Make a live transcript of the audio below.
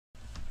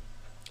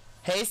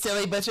Hey,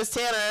 silly bitches,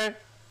 Tanner.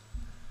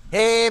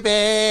 Hey,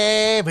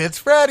 babe, it's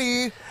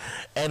Freddie.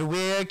 And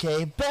we're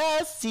gay We're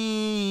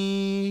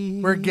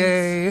besties.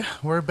 gay.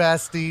 We're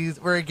besties.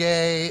 We're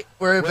gay.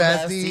 We're We're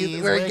besties.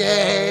 besties. We're We're gay.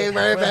 gay.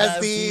 We're We're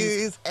besties.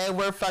 besties. And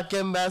we're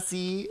fucking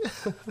messy.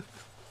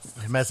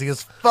 Messy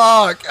as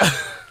fuck.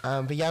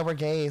 But yeah, we're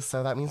gay,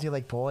 so that means we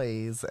like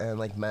boys and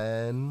like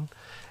men.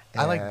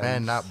 I like And,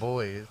 men, not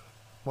boys.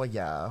 well,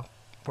 yeah,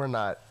 we're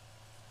not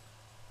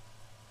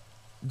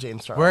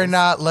James We're Charles.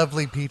 not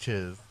lovely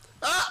peaches.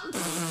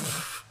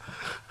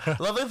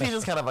 Lovely Peach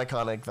is kind of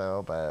iconic,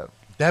 though, but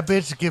That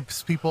bitch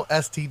gives people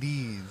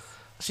STDs.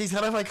 she's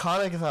kind of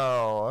iconic,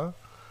 though.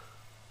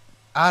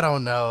 I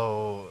don't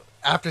know.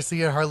 After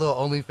seeing her little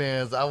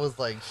OnlyFans, I was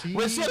like,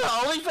 Was she on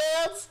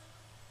OnlyFans?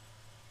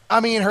 I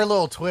mean, her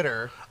little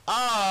Twitter.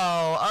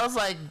 Oh, I was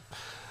like,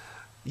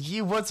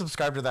 you would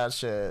subscribe to that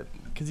shit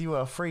because you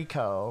a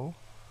freako.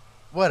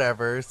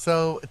 Whatever.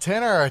 So,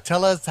 Tanner,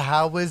 tell us,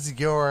 how was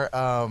your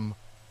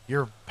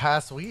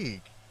past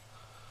week?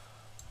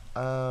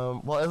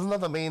 Well, isn't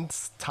that the main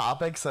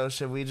topic? So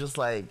should we just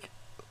like,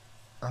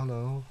 I don't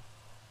know.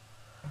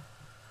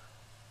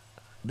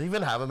 Do you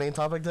even have a main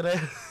topic today?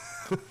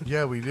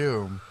 Yeah, we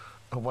do.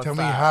 What's Tell me,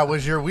 that? how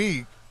was your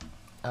week?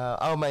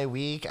 Oh, my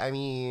week. I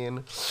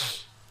mean,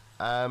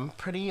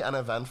 pretty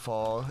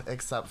uneventful,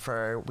 except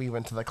for we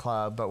went to the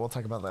club, but we'll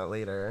talk about that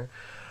later.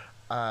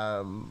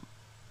 Um,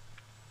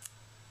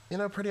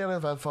 pretty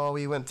uneventful.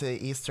 We went to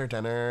Easter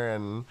dinner,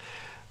 and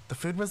the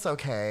food was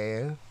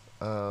okay.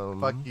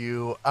 Fuck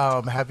you.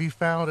 Have you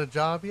found a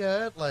job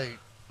yet? Like,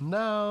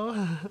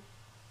 No.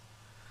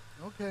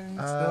 okay,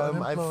 still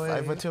unemployed.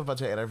 I've went to a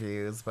bunch of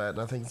interviews, but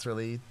nothing's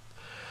really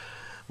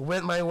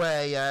went my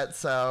way yet,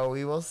 so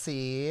we will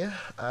see.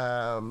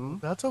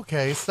 That's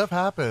okay. Stuff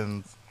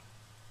happens.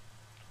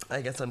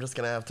 I guess I'm just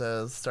gonna have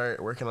to start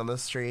working on the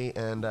street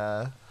and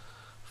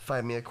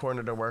find me a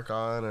corner to work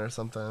on or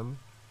something.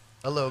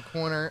 A little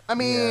corner. I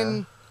mean,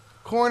 Yeah.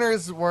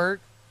 corners work.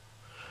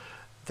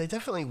 They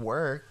definitely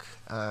work.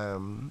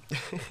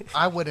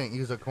 I wouldn't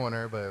use a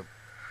corner, but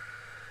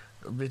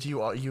But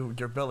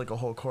you're building a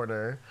whole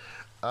corner.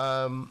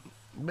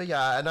 But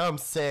yeah, I know I'm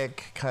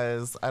sick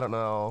because I don't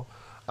know.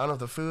 I don't know if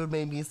the food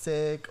made me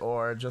sick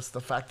or just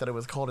the fact that it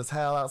was cold as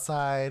hell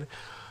outside.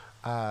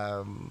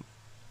 Um,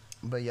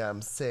 but yeah,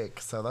 I'm sick,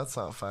 so that's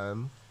not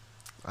fun.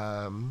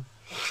 Um,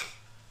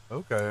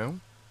 okay.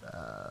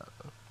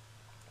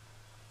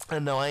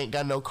 and no, I ain't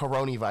got no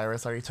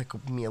coronavirus. I already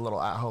took me a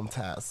little at-home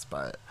test,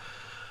 but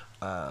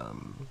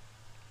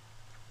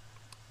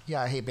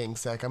yeah, I hate being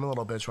sick. I'm a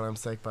little bitch when I'm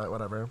sick, but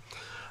whatever.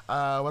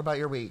 What about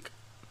your week?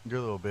 You're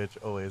a little bitch,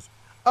 always.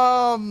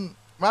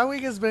 My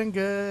week has been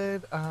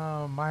good.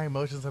 My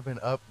emotions have been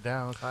up,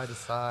 down, side to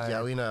side.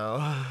 Yeah, we know.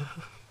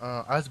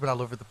 I've just been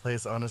all over the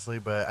place, honestly,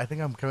 but I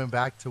think I'm coming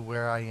back to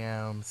where I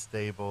am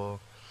stable.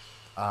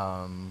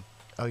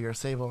 Oh, you're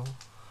stable.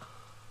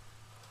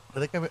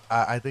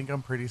 I think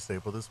I'm pretty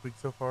stable this week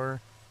so far.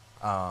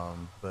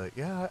 But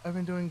yeah, I've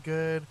been doing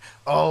good.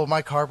 Oh,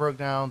 my car broke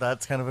down.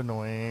 That's kind of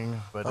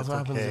annoying, but That's it's what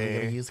happens when you get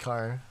a okay. used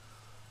car.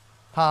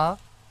 Huh?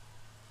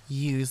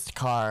 Used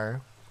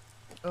car.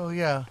 Oh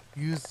yeah,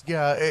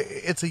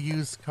 it's a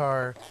used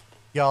car.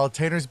 Y'all,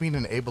 Tanner's being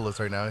an ableist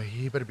right now.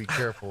 He better be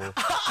careful.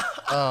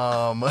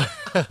 Um,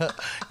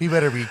 he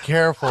better be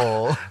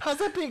careful. How's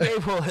that being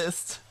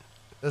ableist?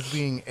 That's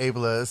being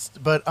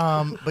ableist. But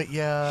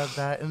yeah,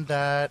 that and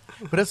that.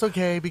 But it's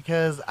okay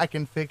because I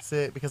can fix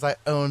it because I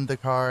own the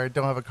car.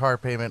 Don't have a car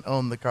payment.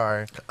 Own the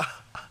car.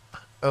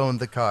 Own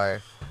the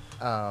car.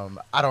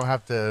 I don't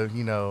have to,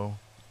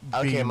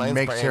 Okay, mine's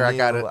make brand sure I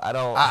got new. it. I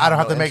don't. I don't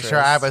have no to make sure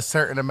I have a interest.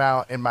 certain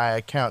amount in my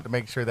account to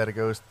make sure that it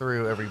goes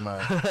through every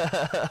month.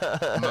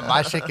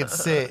 My shit can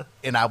sit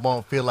and I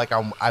won't feel like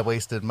I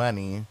wasted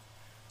money.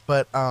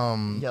 But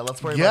Yeah,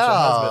 let's worry about your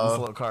yeah. husband's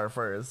little car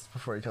first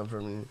before you come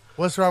for me.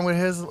 What's wrong with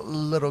his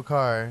little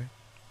car?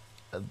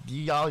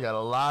 Y'all got a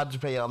lot to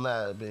pay on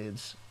that,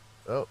 bitch.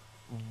 Oh,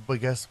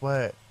 but guess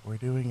what? We're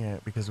doing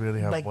it because we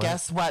only have But one.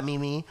 guess what,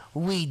 Mimi?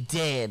 We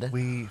did.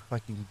 We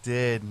fucking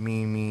did,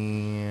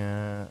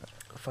 Mimi.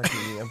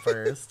 Fucking me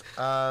first.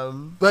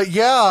 But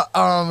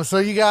yeah, so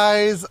you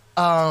guys,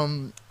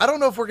 I don't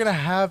know if we're gonna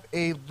have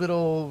a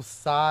little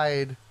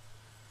side,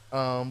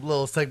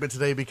 little segment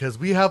today because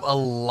we have a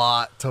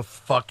lot to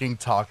fucking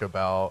talk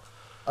about.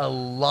 A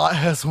lot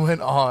has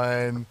went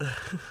on.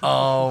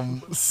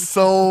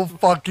 So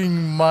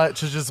fucking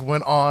much has just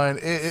went on.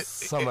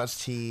 So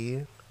much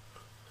tea.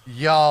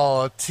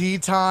 Y'all, tea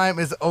time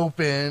is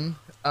open.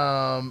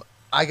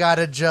 I got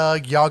a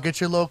jug. Y'all get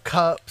your little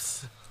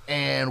cups,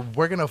 and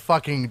we're gonna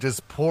fucking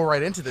just pour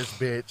right into this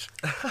bitch.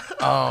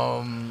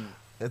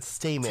 It's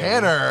steaming.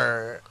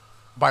 Tanner,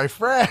 my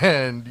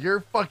friend, you're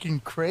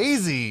fucking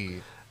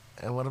crazy.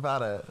 And what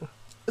about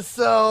it?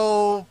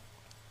 So,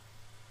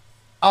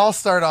 I'll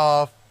start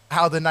off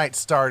how the night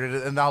started,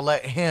 and I'll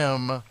let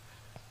him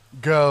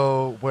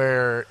go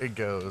where it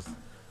goes.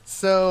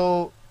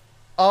 So,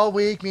 all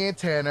week, me and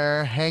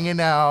Tanner hanging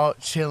out,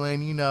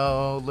 chilling,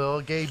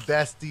 little gay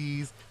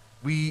besties,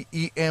 we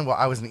eating. Well,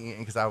 I wasn't eating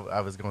because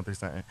I was going through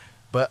something.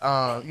 But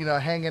you know,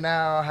 hanging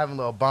out, having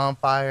little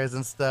bonfires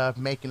and stuff,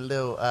 making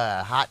little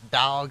hot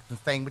dogs and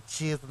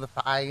sandwiches on the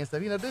fire and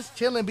stuff. You know, just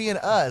chilling, being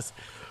us,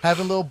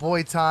 having little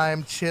boy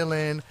time,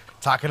 chilling,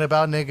 talking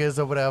about niggas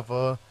or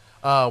whatever.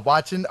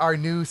 Watching our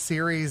new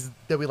series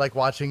that we like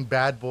watching,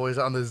 Bad Boys,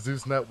 on the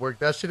Zeus Network.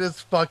 That shit is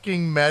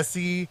fucking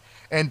messy.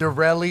 And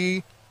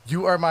Dorelli,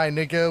 you are my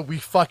nigga. We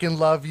fucking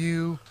love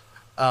you.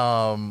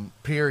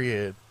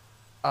 Period.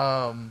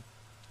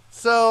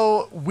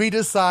 So we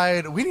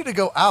decide we need to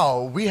go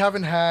out. We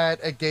haven't had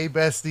a gay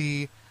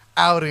bestie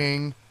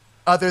outing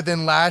other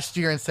than last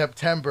year in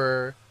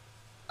September.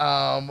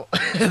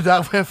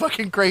 That went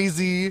fucking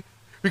crazy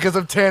because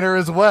of Tanner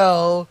as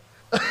well.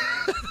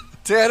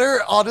 Tanner,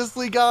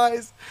 honestly,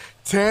 guys,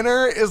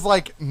 Tanner is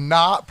like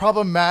not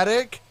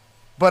problematic,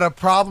 but a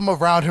problem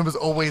around him is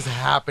always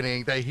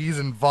happening that he's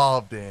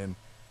involved in.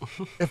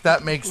 If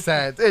that makes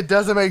sense. It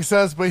doesn't make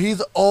sense, but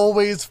he's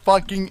always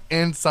fucking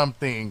in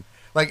something.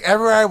 Like,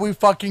 everywhere we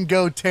fucking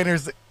go,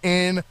 Tanner's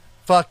in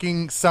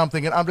fucking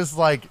something. And I'm just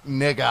like,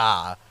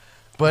 nigga.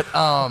 But,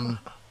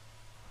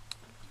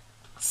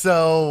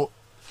 so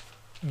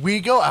we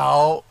go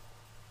out.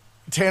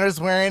 Tanner's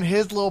wearing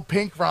his little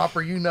pink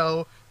romper, you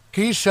know.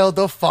 He showed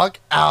the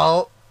fuck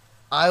out.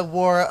 I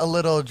wore a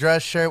little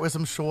dress shirt with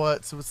some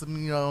shorts, with some,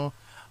 you know,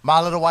 my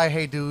little white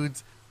hey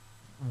dudes.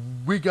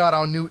 We got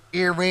our new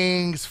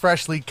earrings,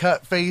 freshly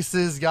cut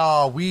faces,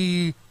 y'all.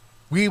 We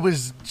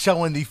was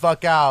showing the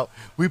fuck out.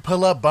 We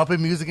pull up,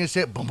 bumping music and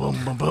shit. Boom,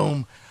 boom, boom,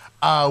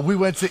 boom. We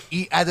went to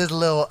eat at this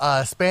little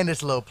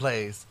Spanish little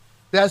place.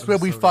 That's where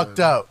we fucked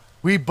up.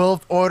 We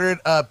both ordered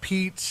a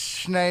peach,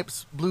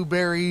 schnapps,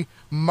 blueberry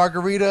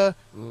margarita.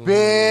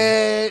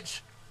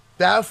 Bitch.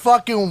 That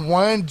fucking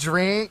one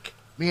drink,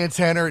 me and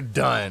Tanner,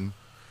 done.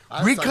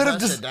 We could have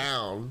just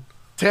down.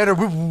 Tanner,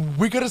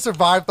 we could have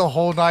survived the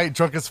whole night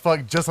drunk as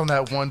fuck just on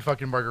that one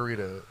fucking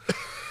margarita.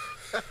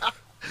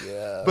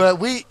 Yeah. But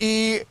we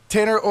eat.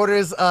 Tanner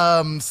orders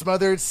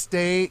smothered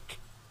steak.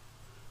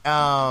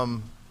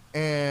 And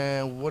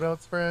what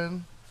else,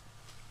 friend?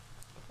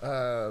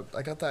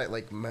 I got that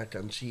like mac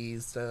and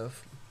cheese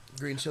stuff.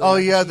 Green chili. Oh mac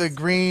and yeah, cheese. the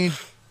green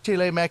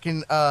chile mac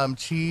and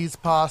cheese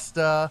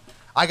pasta.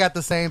 I got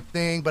the same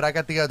thing, but I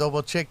got the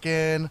adobo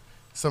chicken,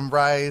 some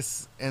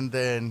rice, and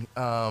then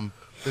the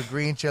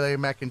green chili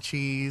mac and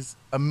cheese.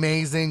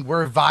 Amazing.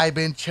 We're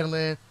vibing,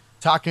 chilling,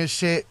 talking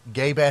shit.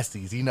 Gay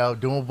besties, you know,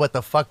 doing what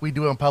the fuck we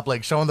do in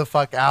public, showing the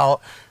fuck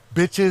out.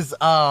 Bitches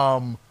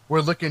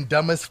were looking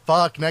dumb as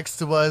fuck next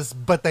to us,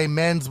 but they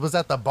men's was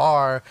at the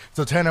bar.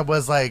 So Tanner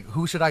was like,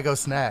 who should I go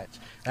snatch?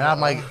 And I'm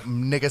like,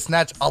 nigga,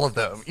 snatch all of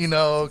them, you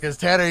know, because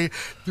Tanner,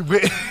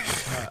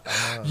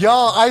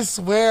 y'all, I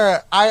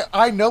swear,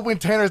 I know when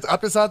Tanner's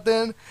up to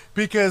something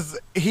because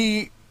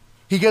he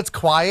gets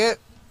quiet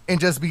and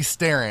just be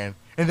staring.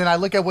 And then I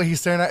look at what he's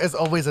staring at, it's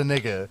always a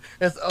nigga.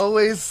 It's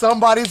always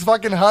somebody's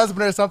fucking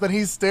husband or something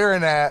he's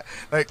staring at.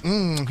 Like,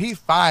 he's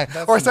fine.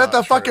 That's or said the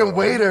not fucking true.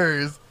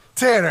 waiters.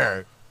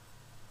 Tanner.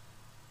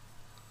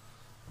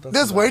 That's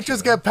This not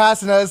waitress true. kept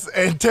passing us,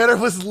 and Tanner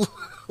was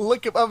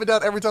looking up and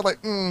down every time, like,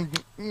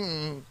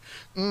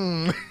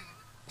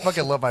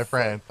 Fucking love my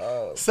friend.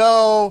 Oh.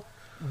 So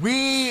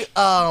we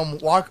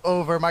walk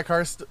over. My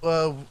car's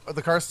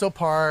the car's still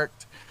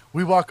parked.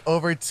 We walk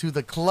over to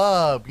the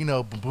club. You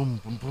know, boom,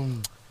 boom, boom,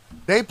 boom.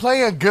 They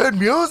playing good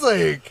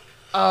music.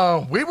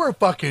 We were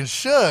fucking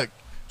shook.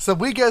 So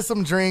we get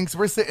some drinks.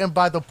 We're sitting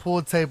by the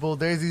pool table.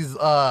 There's these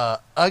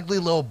ugly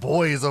little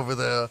boys over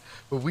there,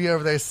 but we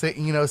over there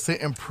sitting, you know,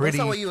 sitting pretty.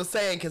 That's not what you were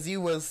saying, because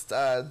you was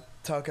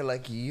talking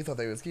like you thought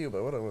they was cute,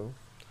 but whatever.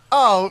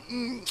 Oh,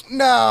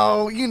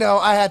 no, you know,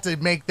 I had to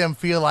make them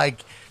feel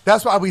like,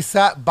 that's why we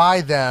sat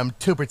by them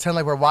to pretend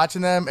like we're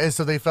watching them, and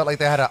so they felt like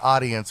they had an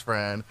audience,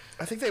 friend.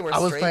 I think they were I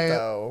was straight, playing-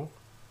 though.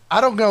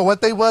 I don't know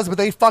what they was, but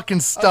they fucking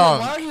Okay,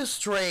 stunk. why are you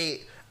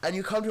straight and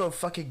you come to a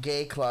fucking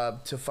gay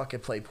club to fucking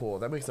play pool?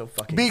 That makes no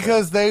fucking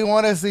Because sense. they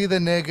want to see the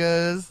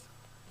niggas.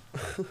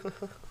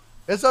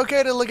 It's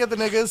okay to look at the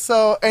niggas.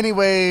 So,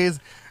 anyways,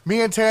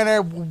 me and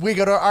Tanner, we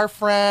go to our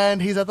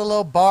friend. He's at the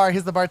little bar.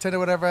 He's the bartender,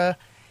 whatever.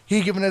 He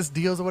giving us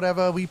deals or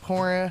whatever. We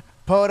pouring.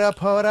 Pour it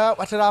up.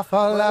 Watch it all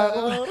fall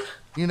out.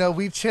 You know,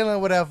 we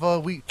chilling, whatever.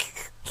 We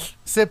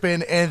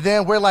sipping. And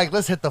then we're like,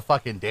 let's hit the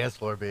fucking dance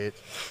floor, bitch.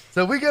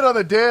 So we get on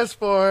the dance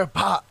floor.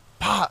 Pop,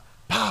 pop,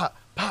 pop,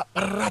 pop.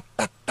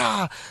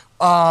 Ra-ta-ta.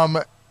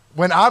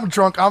 When I'm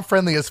drunk, I'm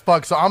friendly as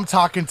fuck. So I'm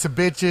talking to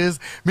bitches.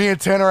 Me and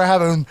Tanner are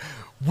having...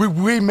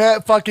 We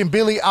met fucking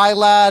Billie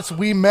Eilish.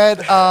 We met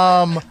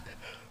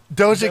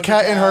Doja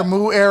Cat in her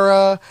Moo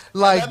era.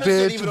 Like, That bitch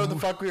didn't bitch. even know what the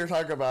fuck we were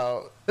talking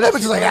about. That bitch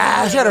was like,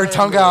 she had her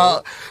tongue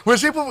out. When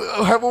she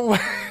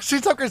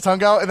took her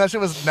tongue out, and that shit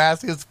was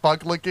nasty as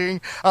fuck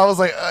looking. I was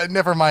like,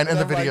 never mind, in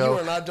the Never mind, video. You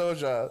are not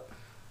Doja.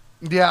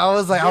 Yeah, I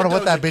was like, I You're don't know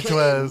what that Doja bitch King.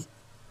 was.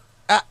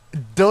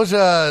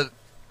 Doja,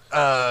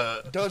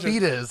 Doja.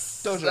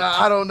 fetus. Doja.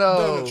 I don't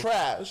know. Doja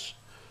trash.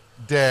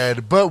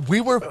 Dead. But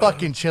we were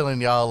fucking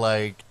chilling, y'all.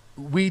 Like,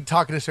 we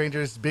talking to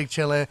strangers, big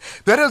chilling.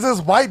 Then there's this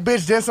white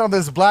bitch dancing on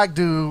this black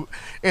dude,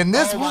 and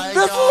this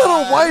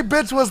little white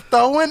bitch was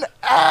throwing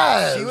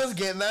ass. She was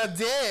getting that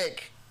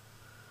dick.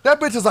 That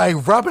bitch is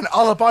like rubbing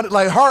all up on it.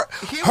 Like her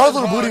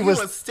little booty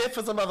was stiff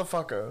as a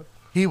motherfucker.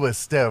 He was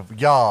stiff,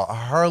 y'all.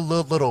 Her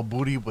little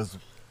booty was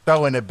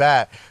throwing it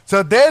back.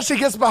 So then she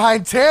gets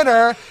behind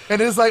Tanner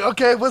and is like,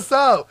 okay, what's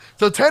up?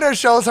 So Tanner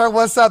shows her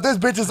what's up. This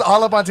bitch is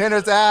all up on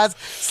Tanner's ass,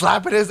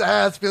 slapping his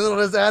ass, feeling on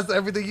his ass,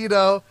 everything, you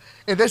know.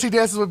 And then she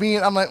dances with me,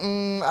 and I'm like,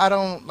 I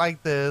don't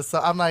like this. So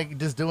I'm like,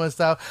 just doing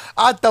stuff.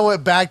 I throw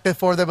it back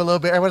for them a little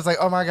bit. Everyone's like,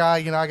 oh my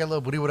God, you know, I got a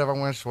little booty, whatever. I'm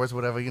wearing shorts,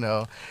 whatever, you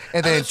know.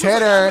 And then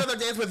Tanner. Like, I'd rather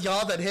dance with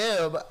y'all than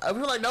him. We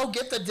were like, no,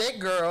 get the dick,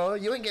 girl.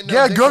 You ain't getting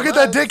no dick. Yeah, go get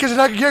that dick, because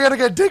you're going to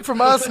get dick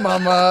from us,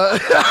 mama.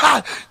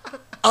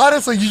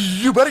 Honestly,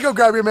 you better go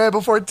grab your man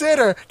before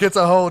Tanner gets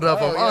a hold of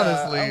him,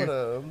 honestly.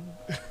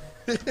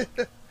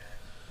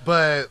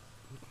 But.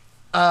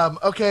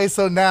 Okay,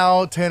 so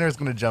now Tanner's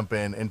gonna jump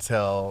in and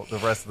tell the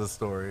rest of the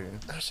story.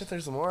 Oh shit,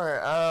 there's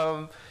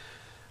more.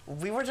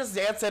 We were just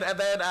dancing, and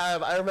then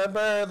I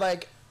remember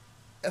like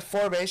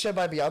Formation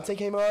by Beyonce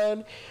came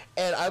on,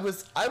 and I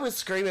was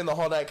screaming the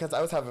whole night because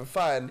I was having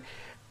fun.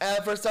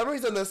 And for some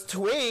reason, this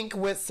twink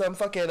with some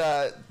fucking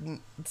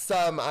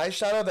some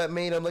eyeshadow that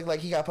made him look like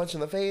he got punched in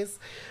the face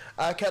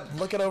kept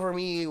looking over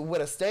me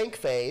with a stank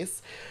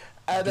face.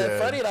 And then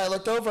Freddie and I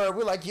looked over, and we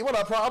were like, you want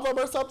a problem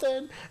or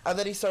something? And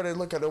then he started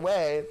looking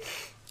away.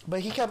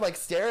 But he kept, like,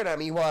 staring at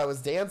me while I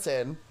was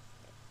dancing.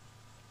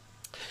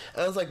 And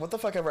I was like, what the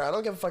fuck ever? I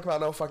don't give a fuck about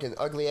no fucking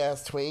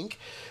ugly-ass twink.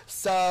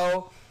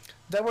 So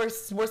then we're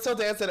still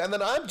dancing, and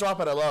then I'm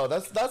dropping it low.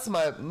 That's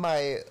my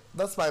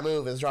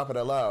move, is dropping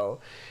it low.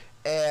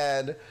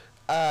 And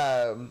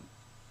then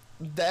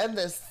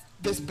this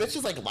bitch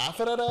is, like,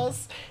 laughing at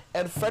us,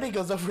 and Freddie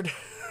goes over to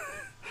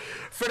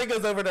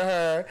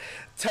her,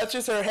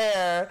 touches her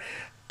hair,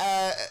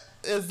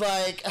 is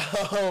like,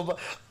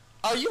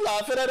 are you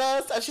laughing at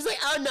us? And she's like,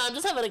 oh no, I'm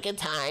just having a good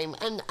time.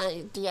 And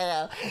and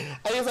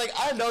he's like,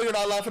 I know you're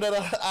not laughing at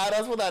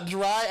us with that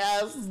dry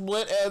ass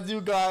split as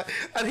you got.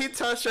 And he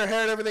touched her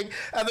hair and everything,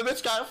 and the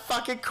bitch got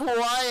fucking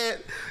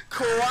quiet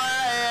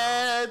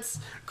as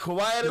fuck.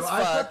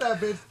 I shut that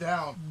bitch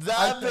down.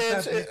 That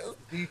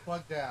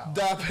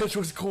bitch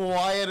was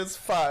quiet as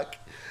fuck.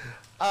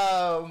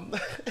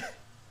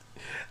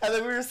 And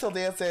then we were still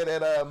dancing,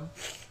 and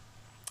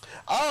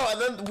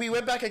and then we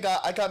went back and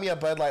I got me a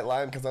Bud Light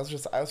Lime because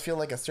I was feeling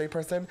like a straight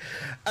person.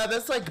 And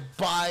this like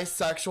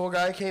bisexual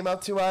guy came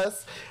up to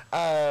us,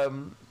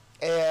 and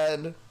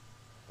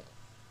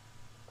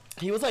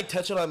he was like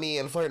touching on me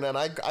and flirting, and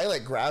I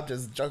like grabbed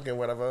his junk and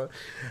whatever,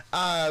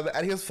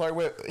 and he was flirting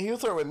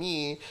with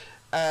me,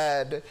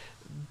 and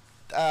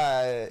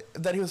then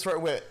he was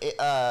flirting with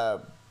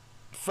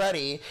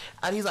Freddie,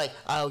 and he's like,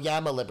 oh yeah,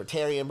 I'm a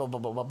libertarian, blah blah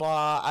blah blah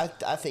blah.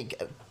 I think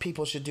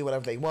people should do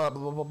whatever they want,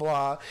 blah blah blah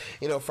blah.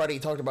 You know, Freddie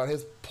talked about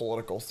his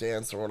political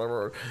stance or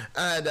whatever,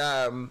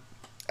 and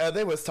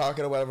they was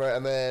talking or whatever,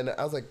 and then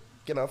I was like,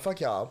 you know, fuck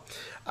y'all.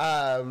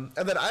 And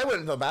then I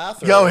went to the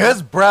bathroom. Yo,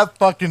 his breath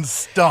fucking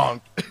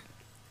stunk.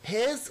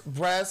 His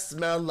breath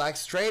smelled like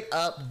straight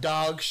up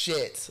dog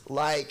shit.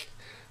 Like,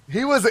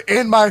 he was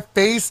in my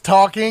face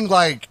talking,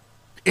 like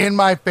in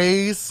my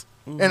face.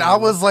 And I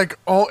was like,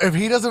 oh, if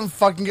he doesn't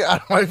fucking get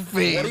out of my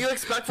face. What do you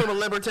expect from a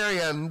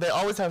libertarian? They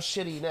always have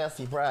shitty,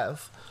 nasty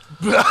breath.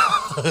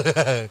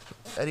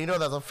 And you know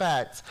that's a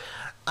fact.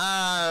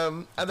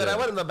 And then I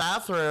went in the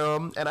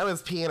bathroom, and I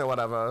was peeing or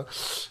whatever.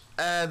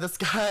 And this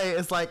guy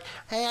is like,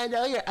 hey, I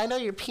know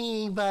you're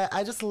peeing, but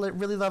I just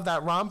really love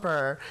that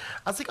romper.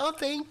 I was like, oh,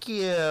 thank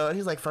you. And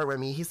he's like, flirt with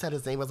me. He said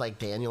his name was like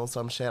Daniel or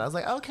some shit. I was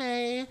like,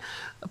 okay,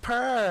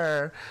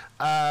 purr.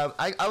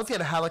 I was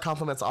getting hella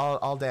compliments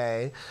all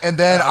day. And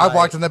then I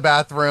walked in the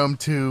bathroom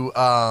to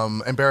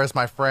embarrass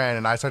my friend,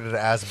 and I started to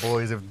ask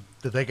boys if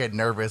they get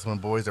nervous when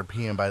boys are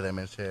peeing by them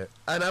and shit.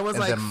 And I was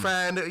like,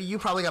 friend, you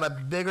probably got a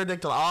bigger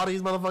dick than all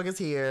these motherfuckers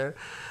here.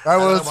 That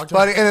was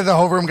funny. And then the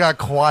whole room got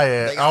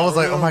quiet. I was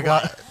like, oh my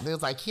God. They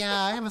was like,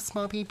 yeah, I have a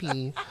small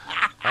pee-pee.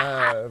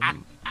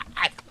 And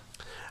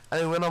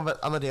we went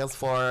on the dance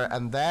floor,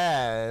 and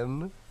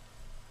then...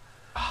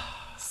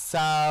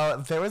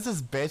 So, there was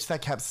this bitch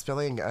that kept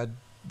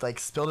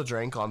spilled a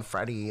drink on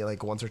Freddie,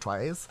 like, once or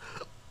twice.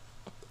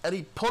 And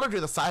he pulled her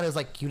to the side and was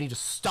like, you need to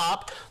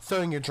stop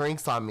throwing your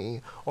drinks on me,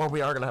 or we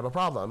are going to have a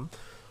problem.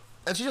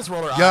 And she just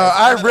rolled her eyes. Yo,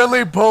 I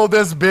really pulled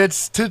this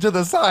bitch to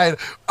the side.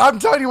 I'm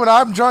telling you, when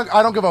I'm drunk,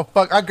 I don't give a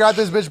fuck. I grabbed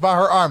this bitch by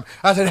her arm.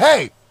 I said,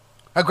 hey.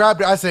 I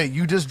grabbed her. I said,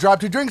 you just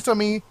dropped 2 drinks on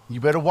me. You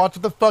better watch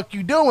what the fuck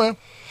you doing.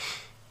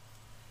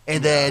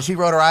 And then she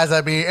rolled her eyes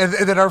at me. And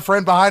then her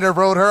friend behind her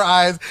rolled her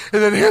eyes.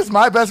 And then here's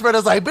my best friend. I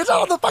was like, bitch, I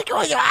don't know the fuck you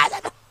roll your eyes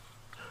at.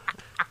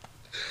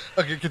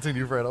 Okay,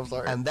 continue, Fred. I'm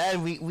sorry. And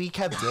then we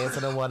kept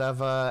dancing and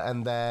whatever,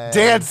 and then...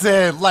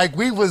 Dancing! Like,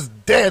 we was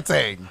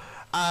dancing!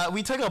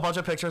 We took a bunch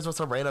of pictures with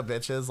some random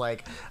bitches.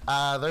 Like,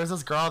 there's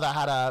this girl that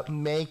had a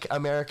Make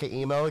America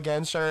Emo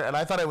Again shirt, and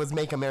I thought it was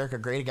Make America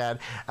Great Again.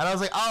 And I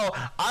was like, oh,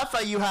 I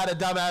thought you had a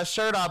dumbass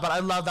shirt on, but I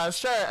love that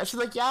shirt. And she's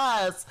like,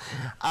 yes.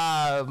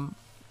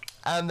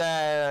 And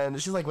then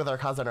she's like with her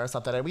cousin or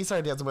something, and we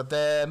started dancing with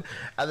them.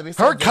 And then we Her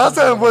started dancing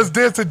cousin with was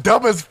dancing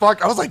dumb as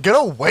fuck. I was like, get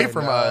away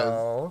from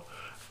us.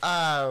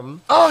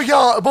 Oh,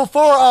 y'all,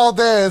 before all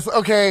this,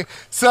 okay,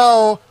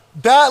 so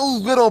that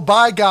little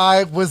bi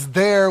guy was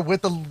there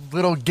with the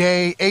little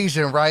gay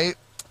Asian, right?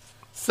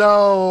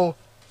 So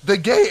the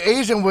gay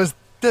Asian was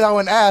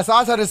throwing ass.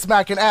 I started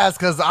smacking ass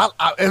because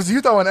as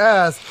you throwing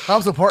ass,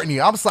 I'm supporting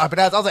you. I'm slapping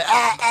ass. I was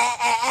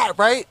like,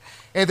 right?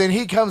 And then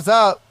he comes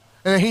up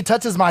and then he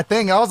touches my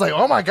thing. I was like,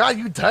 oh my God,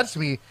 you touched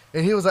me.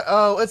 And he was like,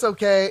 oh, it's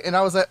okay. And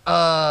I was like,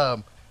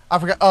 I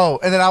forgot. Oh,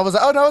 and then I was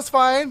like, oh, no, it's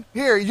fine.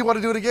 Here, you want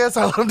to do it again?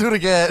 So I let him do it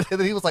again. And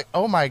then he was like,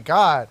 oh my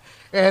God.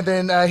 And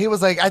then he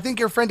was like, I think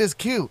your friend is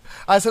cute.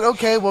 I said,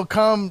 okay, well,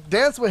 come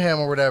dance with him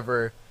or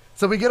whatever.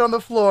 So we get on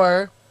the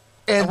floor.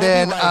 And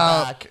then we'll be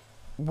right back.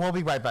 We'll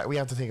be right back. We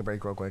have to take a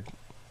break real quick.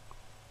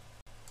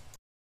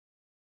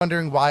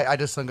 Wondering why I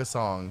just sung a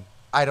song.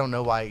 I don't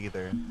know why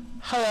either.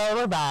 Hello,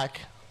 we're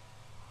back.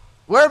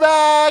 We're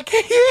back.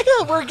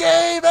 We're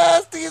gay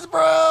besties,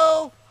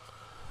 bro.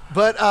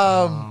 But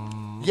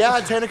yeah,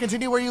 Tanner,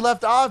 continue where you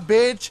left off,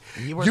 bitch.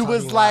 You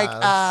was like,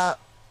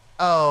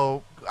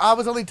 oh, I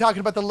was only talking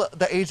about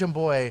the Asian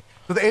boy.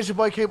 So the Asian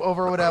boy came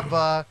over or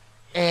whatever,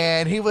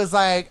 and he was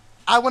like,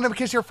 I want to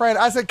kiss your friend.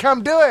 I said,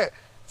 come do it.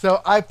 So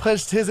I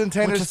pushed his and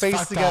Tanner's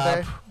face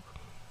together.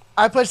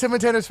 I pushed him and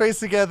Tanner's face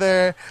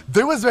together.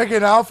 They was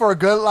making out for a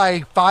good,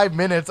 like, 5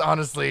 minutes,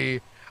 honestly.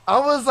 I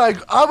was like,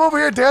 I'm over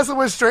here dancing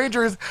with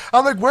strangers.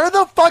 I'm like, where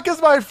the fuck is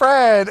my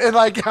friend? And,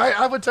 like,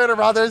 I would turn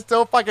around. They're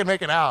still fucking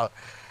making out.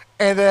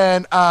 And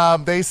then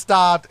they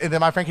stopped, and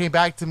then my friend came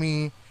back to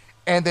me,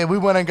 and then we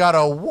went and got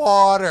a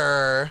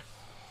water.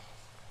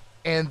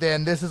 And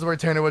then this is where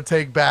Tanner would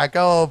take back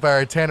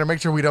over. Tanner, make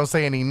sure we don't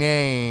say any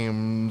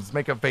names.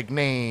 Make up fake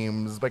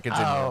names. But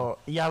continue. Oh,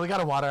 yeah, we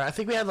got a water. I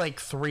think we had like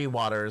 3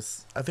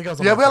 waters. I think I was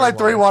on yeah, my we had like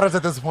third 3 water. waters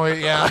at this point.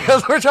 Yeah,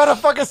 because we're trying to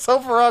fucking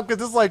sober up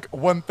because it's like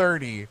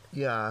 1:30.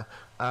 Yeah.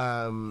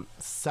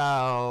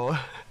 So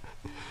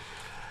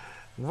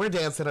we're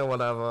dancing or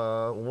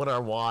whatever with our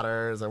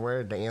waters, and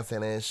we're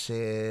dancing and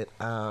shit.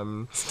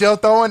 Still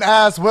throwing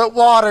ass with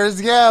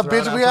waters. Yeah,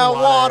 Throwing bitch, out we the have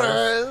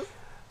waters. waters.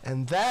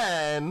 And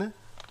then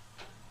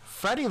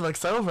Freddie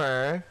looks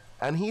over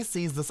and he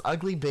sees this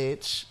ugly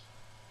bitch.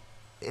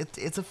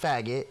 It's a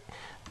faggot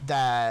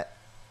that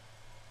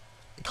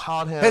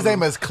called him. His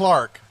name is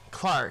Clark.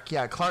 Clark.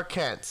 Yeah, Clark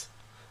Kent.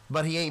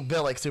 But he ain't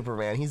built like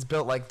Superman. He's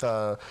built like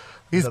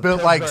He's the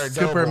built like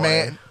Pittsburgh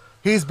Superman. Doughboy.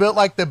 He's built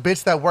like the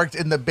bitch that worked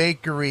in the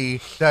bakery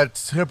that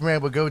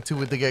Superman would go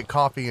to to get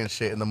coffee and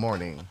shit in the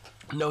morning.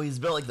 No, he's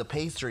built like the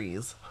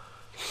pastries.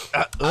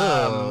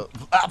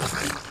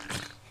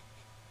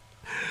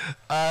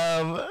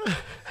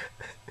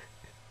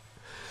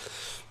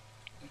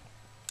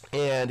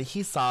 And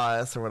he saw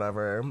us or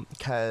whatever,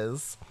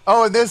 because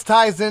Oh, and this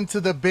ties into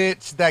the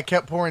bitch that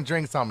kept pouring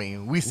drinks on me.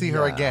 We see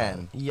her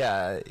again.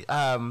 Yeah.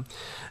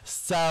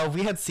 So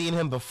we had seen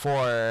him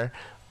before,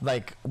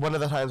 like one of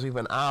the times we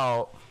went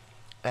out.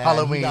 And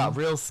Halloween. He got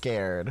real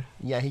scared.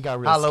 Yeah, he got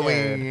real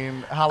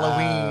scared.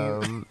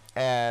 Halloween.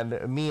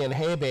 And me and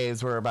Hey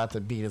Babes were about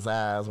to beat his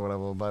ass or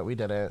whatever, but we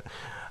didn't.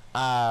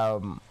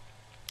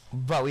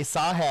 But we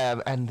saw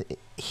him, and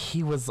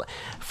Freddie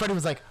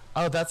was like,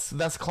 "Oh,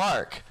 that's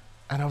Clark."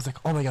 And I was like,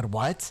 "Oh my God,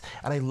 what?"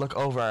 And I look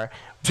over.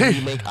 We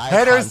make eye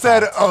Tanner contact.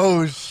 said,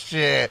 "Oh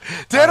shit."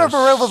 Tanner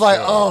for real was like,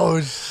 "Oh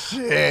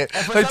shit."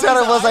 And for Like some Tanner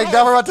reason, was like, I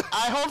 "Never hold- about to."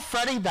 I hold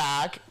Freddie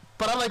back,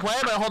 but I'm like, why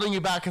am I holding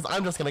you back? Because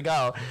I'm just gonna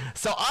go.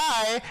 So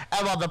I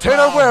am on the Tanner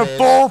prowl, went bitch.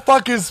 full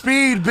fucking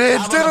speed, bitch.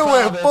 I'm on Tanner the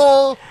went prowl, bitch.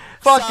 full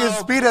fucking So-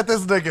 speed at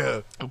this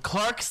nigga.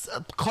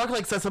 Clark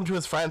like said something to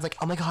his friends like,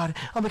 oh my god,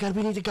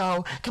 we need to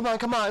go. Come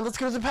on, let's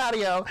go to the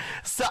patio.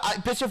 So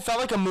bitch, it felt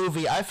like a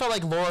movie. I felt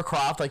like Laura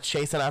Croft like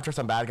chasing after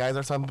some bad guys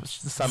or some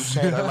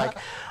shit. Or like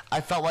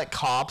I felt like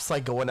cops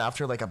like going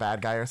after like a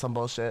bad guy or some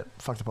bullshit.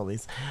 Fuck the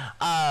police.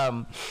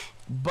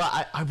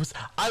 But I was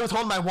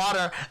holding my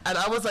water, and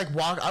I was like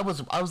I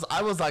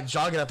was like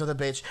jogging after the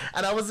bitch,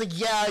 and I was like,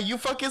 yeah, you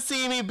fucking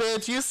see me,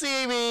 bitch, you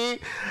see me.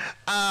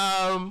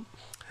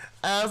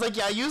 And I was like,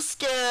 yeah, you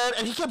scared?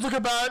 And he kept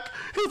looking back.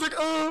 He was like,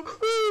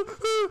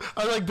 oh.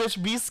 I was like, bitch,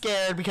 be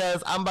scared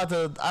because I'm about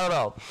to, I don't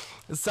know.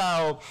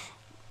 So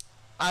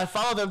I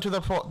followed them to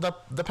the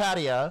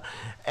patio,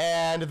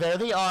 and there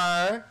they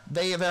are.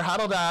 They're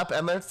huddled up,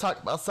 and they're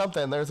talking about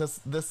something. There's this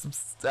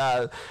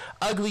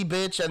ugly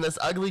bitch and this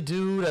ugly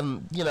dude,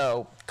 and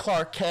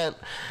Clark Kent.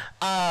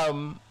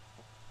 And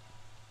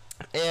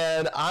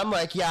I'm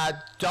like, yeah,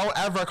 don't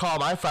ever call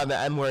my friend the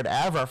N-word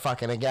ever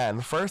fucking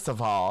again, first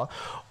of all,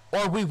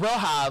 or we will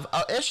have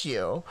an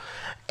issue.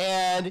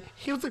 And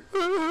he was like,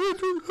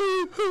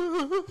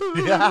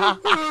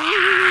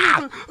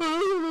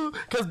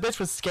 because bitch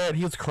was scared.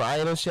 He was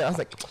crying and shit. I was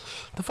like,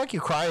 the fuck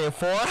you crying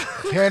for?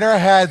 Tanner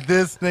had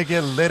this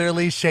nigga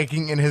literally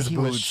shaking in his He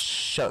was boots.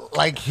 shook.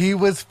 Like he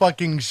was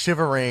fucking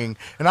shivering.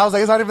 And I was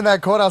like, it's not even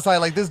that cold outside.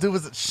 Like this dude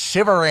was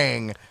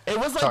shivering. It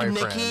was like Sorry,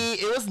 Nikki. friend.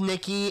 It was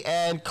Nikki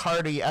and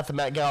Cardi at the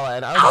Met Gala,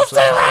 and I was I'll actually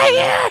stay right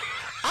here.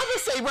 I'm gonna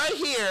say right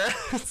here.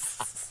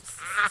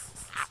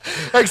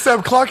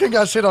 Except Clark ain't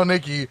got shit on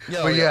Nikki.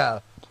 Yo, but yeah.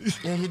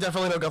 Yeah, he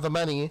definitely don't got the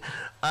money.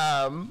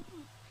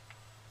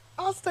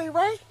 I'll stay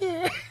right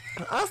here.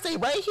 I'll stay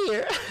right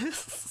here.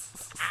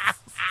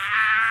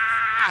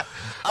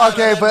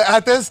 Okay, but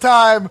at this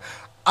time,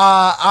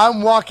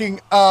 I'm walking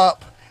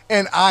up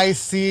and I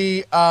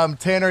see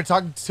Tanner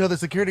talking to the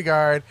security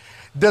guard.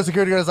 The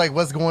security guard is like,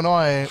 "What's going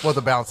on?" Well,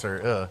 the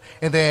bouncer.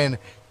 And then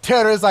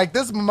Tanner is like,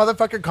 "This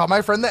motherfucker called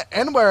my friend the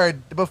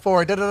N-word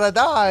before, da da da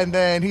da," and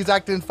then he's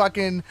acting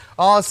fucking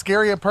all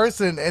scary in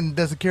person. And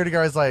the security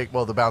guard is like,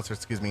 well, the bouncer,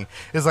 excuse me,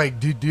 is like,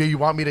 "Do you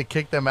want me to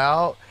kick them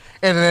out?"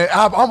 And then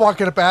I'm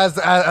walking up as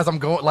I'm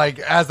going, like,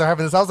 as they're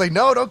having this. I was like,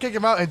 "No, don't kick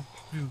him out."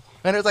 And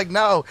Tanner's like,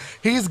 "No,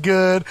 he's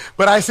good."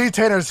 But I see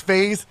Tanner's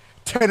face.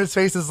 Tanner's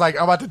face is like,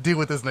 I'm about to deal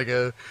with this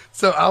nigga.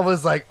 So I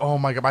was like, oh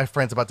my God, my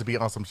friend's about to be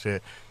on some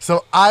shit.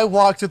 So I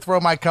walk to throw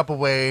my cup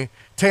away.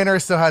 Tanner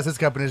still has his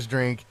cup and his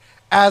drink.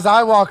 As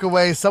I walk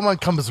away, someone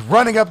comes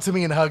running up to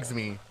me and hugs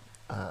me.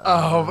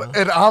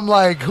 And I'm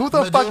like, who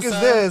the fuck is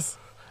this?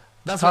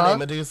 That's her name,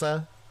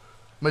 Medusa.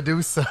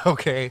 Medusa,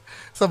 okay.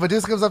 So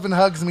Medusa comes up and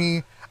hugs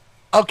me.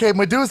 Okay,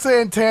 Medusa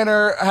and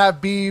Tanner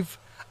have beef.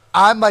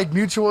 I'm like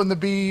mutual in the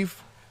beef.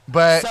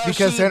 But so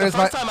because Tanner's the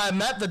first time I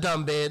met the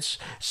dumb bitch,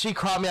 she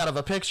crawled me out of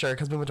a picture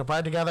because we went to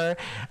Pride together,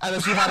 and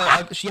then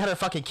she had her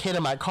fucking kid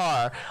in my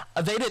car.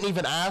 They didn't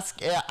even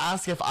ask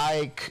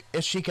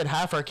if she could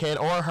have her kid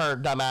or her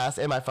dumbass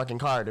in my fucking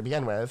car to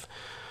begin with.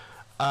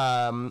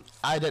 I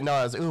didn't know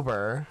it was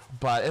Uber,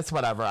 but it's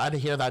whatever. I had to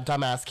hear that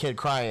dumbass kid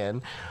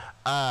crying.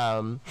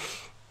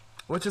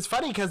 Which is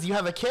funny because you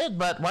have a kid,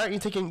 but why aren't you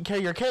taking care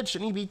of your kid?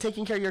 Shouldn't you be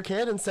taking care of your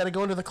kid instead of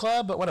going to the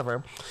club? But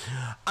whatever.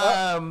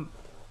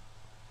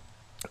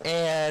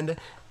 And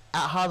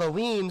at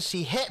Halloween,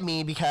 she hit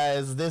me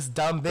because this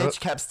dumb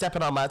bitch kept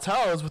stepping on my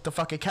toes with the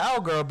fucking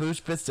cowgirl boots.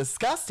 Bitch,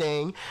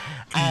 disgusting.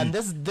 And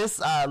this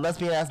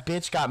lesbian ass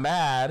bitch got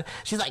mad.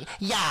 She's like,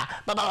 yeah,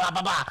 blah, blah, blah,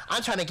 blah, blah.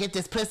 I'm trying to get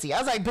this pussy. I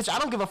was like, bitch, I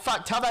don't give a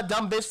fuck. Tell that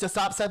dumb bitch to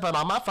stop stepping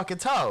on my fucking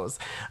toes.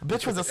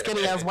 Bitch was a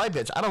skinny ass white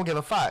bitch. I don't give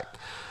a fuck.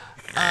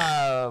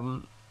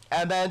 And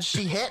then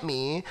she hit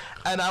me,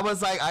 and I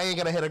was like, I ain't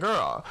gonna hit a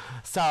girl.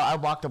 So I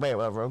walked away,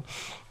 whatever.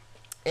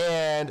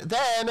 And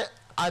then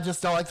I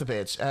just don't like the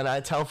bitch, and I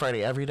tell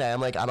Freddie every day,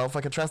 I'm like, I don't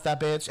fucking trust that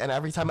bitch, and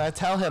every time I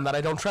tell him that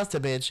I don't trust a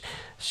bitch,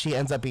 she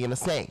ends up being a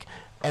snake.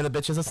 And the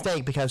bitch is a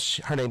snake because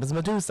her name is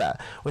Medusa,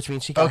 which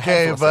means she can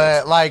okay,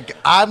 but like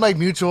I'm like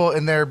mutual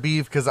in their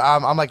beef because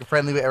I'm like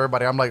friendly with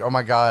everybody. I'm like, oh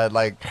my God,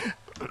 like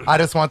I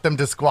just want them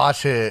to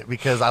squash it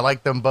because I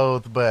like them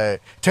both.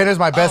 But Tanner's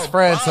my best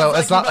friend, so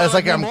it's not. It's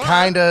like I'm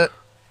kind of.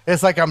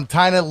 It's like I'm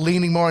kind of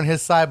leaning more on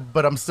his side,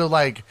 but I'm still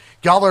like,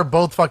 y'all are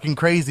both fucking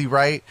crazy,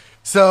 right?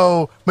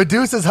 So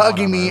Medusa's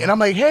hugging me, and I'm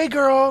like, hey,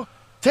 girl,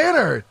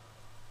 Tanner,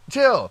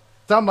 chill.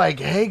 So I'm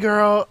like, hey,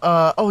 girl,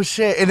 oh,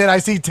 shit. And then I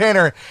see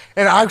Tanner,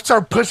 and I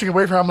start pushing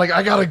away from her. I'm like,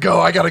 I gotta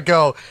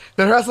go.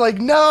 Then her like,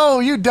 no,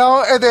 you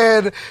don't. And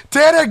then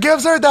Tanner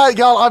gives her that,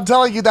 y'all, I'm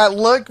telling you, that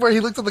look where he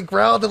looks at the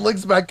ground and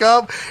looks back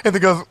up, and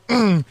then goes,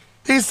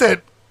 He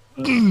said,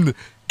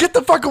 get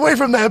the fuck away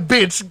from that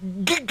bitch.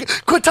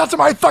 Quit touching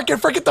my fucking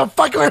friend. Get the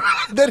fuck away.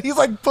 Then he's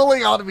like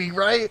pulling on me,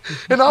 right?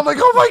 And I'm like,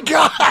 oh my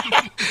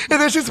God.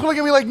 And then she's looking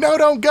at me like, no,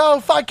 don't go.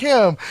 Fuck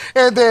him.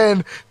 And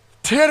then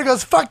Tanner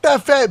goes, fuck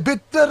that fat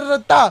bitch. Da, da,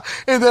 da, da.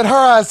 And then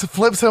her ass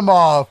flips him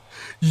off.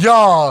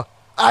 Y'all,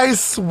 I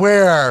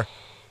swear,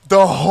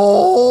 the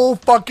whole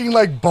fucking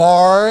like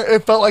bar,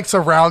 it felt like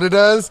surrounded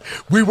us.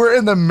 We were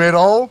in the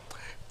middle.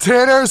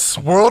 Tanner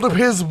swirled up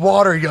his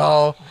water,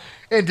 y'all,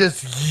 and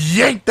just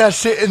yanked that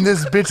shit in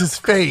this bitch's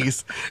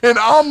face. And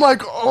I'm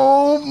like,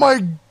 oh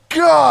my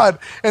God.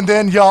 And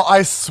then, y'all,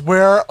 I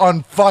swear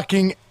on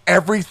fucking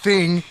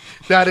everything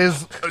that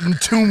is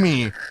to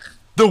me,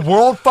 the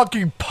world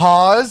fucking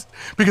paused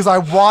because I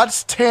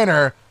watched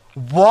Tanner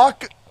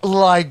walk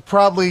like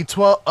probably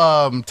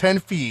 10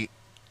 feet,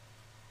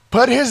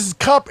 put his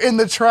cup in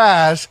the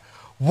trash,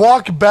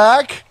 walk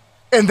back,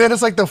 and then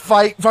it's like the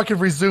fight fucking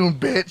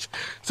resumed, bitch.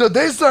 So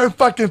they started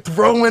fucking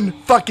throwing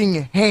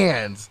fucking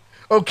hands.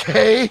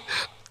 Okay,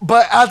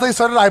 but as they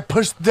started, I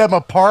pushed them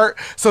apart,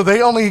 so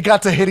they only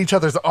got to hit each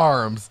other's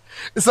arms.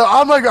 So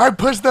I'm like, I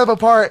pushed them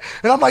apart,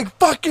 and I'm like,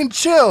 fucking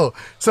chill.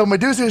 So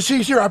Medusa,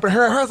 she's here up in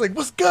her. I was like,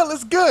 what's good?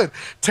 Let's good.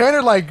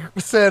 Tanner like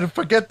said,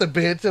 forget the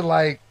bitch, and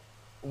like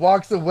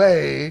walks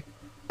away.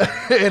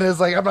 And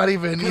it's like I'm not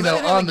even, on this bitch.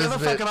 I didn't give a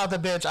fuck about the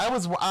bitch. I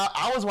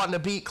was wanting to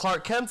beat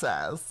Clark Kent's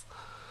ass.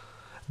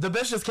 The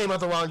bitch just came at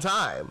the wrong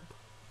time.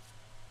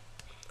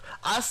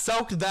 I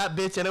soaked that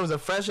bitch and it was a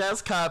fresh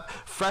ass cup,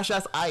 fresh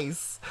ass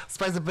ice.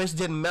 Surprised the bitch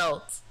didn't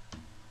melt.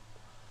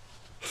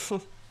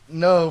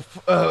 No,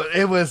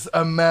 it was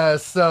a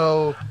mess.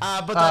 So,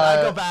 but then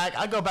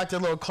I go back to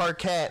little Clark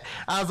Kent.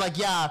 I was like,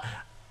 yeah,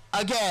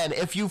 again,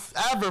 if you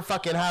ever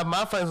fucking have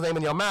my friend's name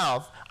in your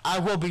mouth, I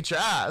will beat your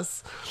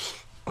ass.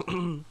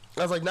 I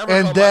was like, never.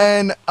 And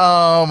then,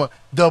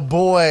 the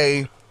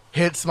boy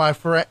hits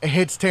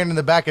Tanner in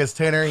the back as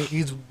Tanner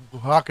he's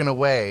walking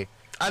away.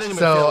 I didn't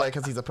even feel it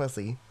because he's a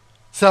pussy.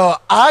 So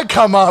I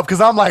come up because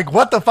I'm like,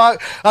 what the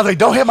fuck? I was like,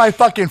 don't hit my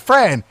fucking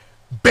friend.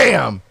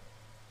 Bam.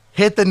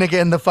 hit the nigga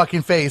in the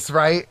fucking face,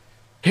 right?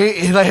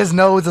 Like his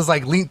nose is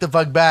like leaned the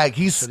fuck back.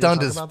 He's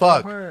stunned as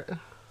fuck.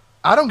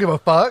 I don't give a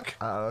fuck.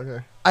 Oh,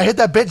 okay. I hit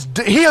that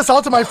bitch. He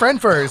assaulted my friend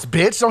first,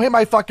 bitch. Don't hit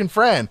my fucking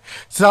friend.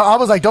 So I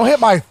was like, don't hit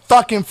my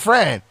fucking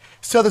friend.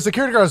 So the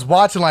security guard is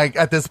watching, like,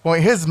 at this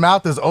point, his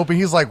mouth is open.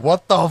 He's like,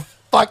 what the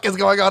fuck is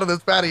going on in this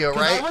patio,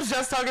 right? I was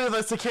just talking to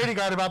the security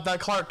guard about that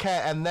Clark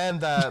Kent, and then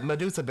the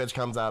Medusa bitch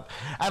comes up,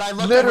 and I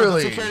looked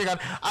Literally. at the security guard.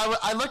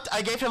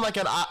 I gave him like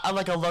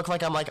a look,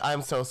 like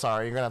I'm so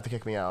sorry. You're gonna have to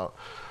kick me out.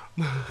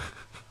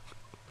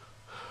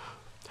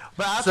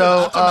 But after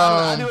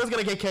I knew I was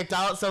gonna get kicked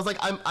out, so I was like,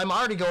 I'm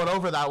already going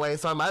over that way,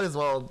 so I might as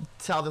well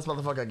tell this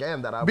motherfucker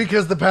again that I'm.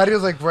 Because the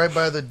patio's like right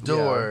by the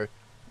door.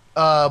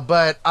 Yeah.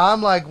 But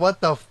I'm like,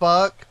 what the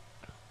fuck?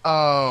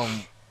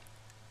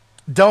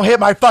 Don't hit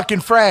my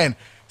fucking friend.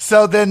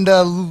 So then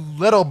the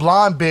little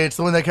blonde bitch,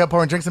 the one that kept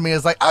pouring drinks at me,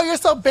 is like, oh, you're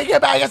so big and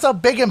bad. You're so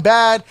big and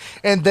bad.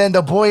 And then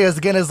the boy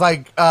is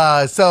like,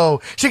 so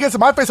she gets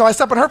in my face. So I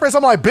step in her face.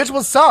 I'm like, bitch,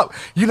 what's up?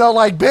 You know,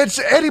 like, bitch,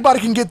 anybody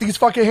can get these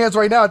fucking hands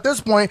right now at this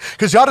point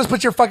because y'all just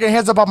put your fucking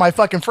hands up on my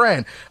fucking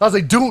friend. I was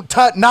like,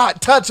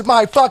 not touch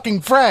my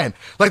fucking friend.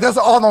 Like, that's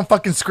all I'm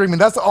fucking screaming.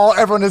 That's all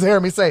everyone is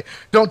hearing me say.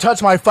 Don't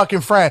touch my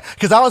fucking friend.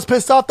 Because I was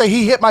pissed off that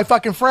he hit my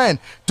fucking friend.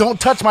 Don't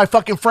touch my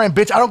fucking friend,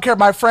 bitch. I don't care if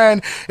my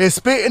friend is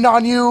spitting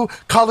on you,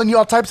 calling you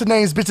all types of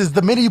names, bitches.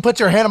 The minute you put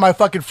your hand on my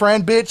fucking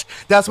friend, bitch,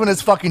 that's when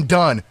it's fucking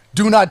done.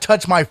 Do not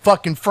touch my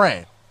fucking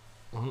friend.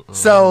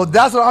 So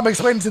that's what I'm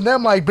explaining to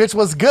them, like, bitch,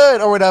 what's good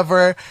or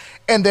whatever.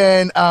 And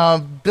then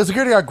the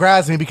security guard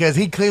grabs me because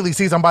he clearly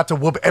sees I'm about to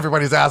whoop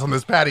everybody's ass on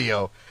this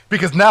patio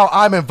because now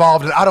I'm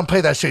involved and I don't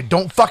play that shit.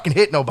 Don't fucking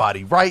hit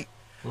nobody, right?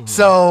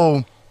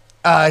 So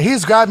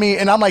he's grabbed me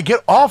and I'm like,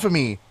 get off of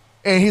me.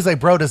 And he's like,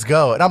 bro, just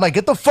go. And I'm like,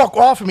 get the fuck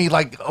off of me.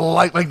 Like,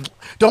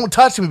 don't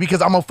touch me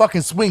because I'm gonna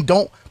fucking swing.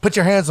 Don't put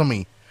your hands on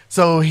me.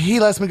 So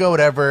he lets me go,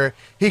 whatever.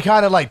 He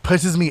kind of like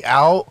pushes me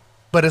out,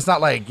 but it's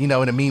not like, you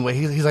know, in a mean way.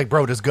 He's like,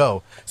 bro, just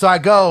go. So I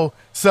go.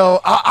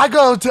 So I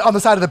go to on the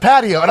side of the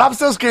patio, and I'm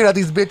so scared of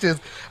these bitches.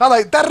 I'm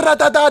like,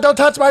 da-da-da-da-da, don't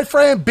touch my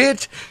friend,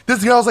 bitch.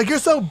 This girl's like, you're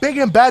so big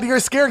and bad, you're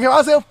scaring him.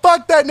 I said,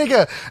 fuck that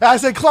nigga. And I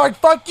said, Clark,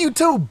 fuck you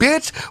too,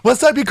 bitch.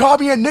 What's up? You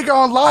called me a nigga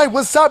online.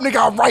 What's up,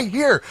 nigga? I'm right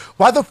here.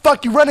 Why the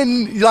fuck you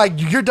running? Like,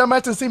 your dumb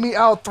ass to see me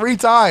out 3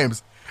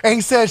 times. And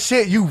he said,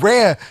 shit, you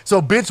ran.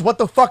 So, bitch, what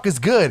the fuck is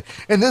good?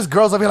 And this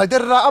girl's like,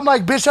 da-da-da. I'm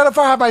like, bitch, shut up if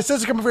I have my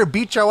sister come over here and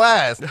beat your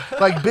ass.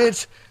 Like,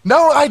 bitch,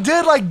 no, I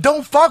did. Like,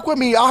 don't fuck with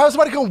me. I'll have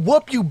somebody come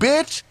whoop you,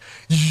 bitch.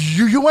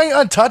 You ain't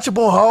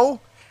untouchable, hoe.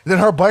 And then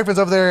her boyfriend's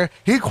over there.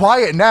 He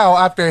quiet now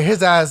after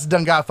his ass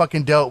done got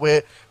fucking dealt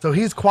with. So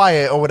he's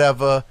quiet or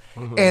whatever.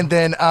 And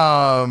then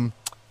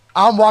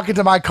I'm walking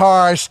to my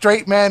car,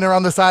 straight man are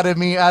on the side of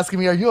me asking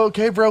me, are you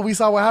okay, bro? We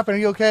saw what happened. Are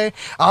you okay?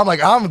 I'm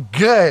like, I'm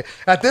good.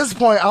 At this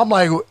point, I'm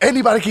like,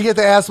 anybody can get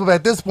their ass whooped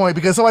at this point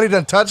because somebody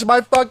done touched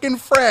my fucking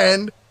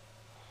friend.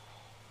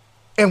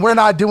 And we're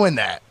not doing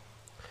that.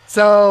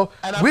 So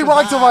we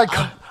walked to my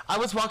car. I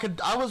was walking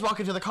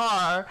to the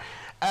car,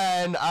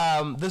 and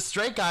this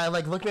straight guy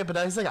like looked me up and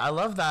down. He's like, I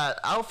love that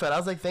outfit. I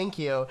was like, thank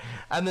you.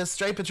 And this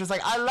straight bitch was like,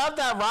 I love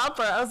that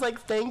romper. I was like,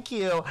 thank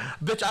you.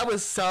 Bitch, I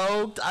was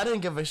soaked. I didn't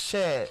give a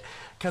shit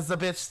because the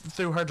bitch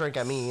threw her drink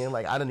at me, and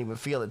like I didn't even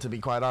feel it, to be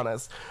quite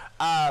honest.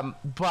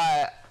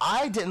 But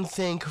I didn't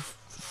think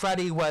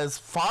Freddie was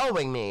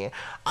following me.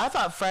 I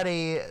thought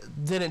Freddie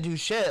didn't do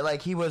shit.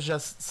 Like, he was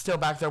just still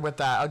back there with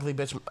that ugly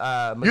bitch.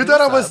 You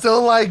thought I was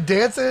still like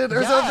dancing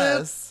or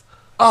something?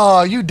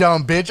 Oh, you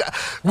dumb bitch.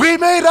 We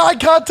made eye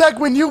contact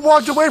when you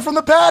walked away from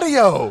the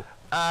patio.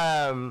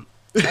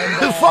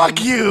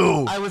 Fuck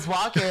you. I was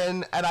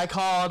walking and I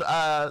called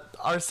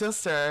our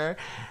sister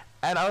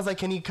and I was like,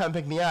 can you come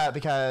pick me up?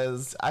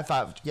 Because I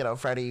thought, you know,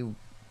 Freddie,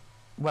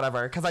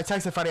 whatever. Because I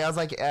texted Freddie. I was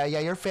like, yeah,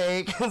 you're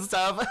fake and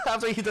stuff.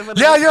 After he did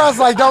I was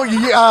like, don't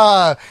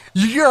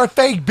you're a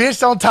fake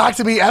bitch. Don't talk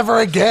to me ever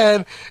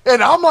again.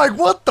 And I'm like,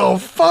 what the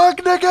fuck,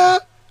 nigga?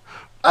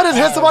 I just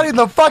hit somebody in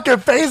the fucking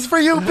face for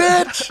you,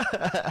 bitch.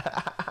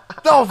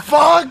 The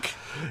fuck?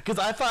 Because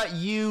I thought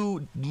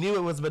you knew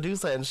it was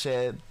Medusa and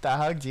shit that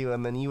hugged you,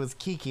 and then you was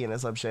Kiki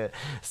and some shit.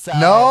 So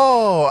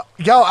no,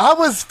 yo, I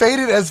was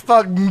faded as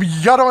fuck.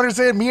 Y'all don't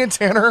understand. Me and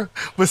Tanner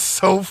was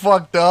so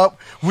fucked up.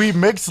 We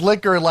mixed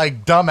liquor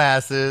like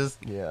dumbasses.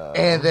 Yeah.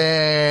 And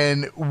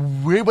then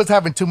we was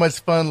having too much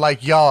fun.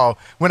 Like, y'all,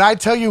 when I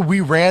tell you we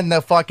ran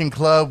the fucking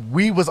club,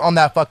 we was on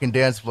that fucking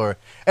dance floor.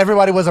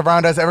 Everybody was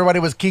around us. Everybody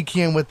was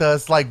kikiing with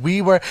us. Like,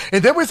 we were,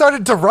 and then we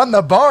started to run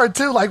the bar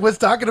too. Like, was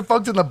talking to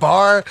folks in the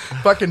bar,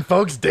 fucking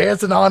folks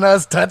dancing on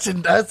us,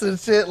 touching us and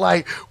shit.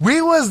 Like,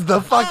 we was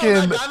the fucking.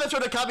 Oh, the guy that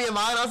tried to cut me in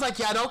line. I was like,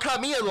 yeah, don't cut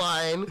me in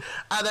line.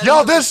 And then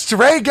yo, this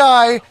straight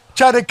guy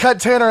tried to cut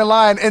Tanner in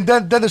line, and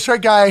then the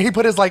straight guy, he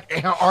put his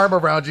like arm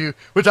around you,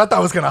 which I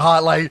thought was kind of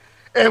hot. Like,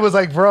 It was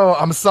like, bro,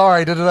 I'm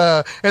sorry. Da, da,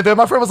 da. And then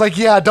my friend was like,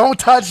 yeah, don't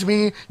touch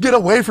me. Get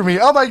away from me.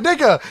 I'm like,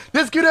 nigga,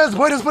 this cute ass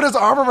boy just put his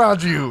arm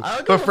around you. I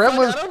don't But give a friend fuck.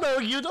 was, I don't know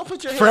you. Don't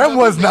put your hands friend on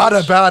was me, not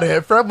bitch. about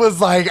it. Friend was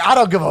like, I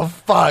don't give a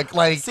fuck.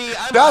 Like, See,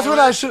 that's when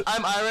I should.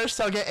 I'm Irish,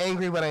 so I get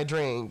angry when I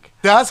drink.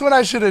 That's when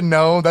I should have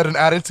known that an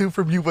attitude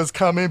from you was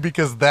coming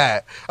because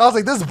that. I was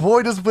like, this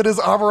boy just put his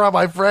arm around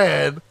my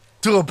friend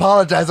to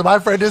apologize, and my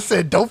friend just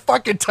said, don't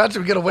fucking touch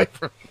him. Get away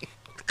from me.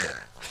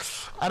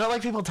 I don't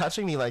like people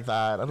touching me like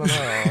that. I don't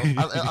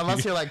know.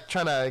 Unless you're like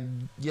trying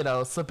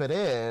to, slip it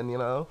in,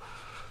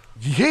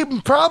 He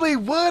probably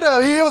would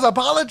have. He was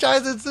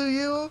apologizing to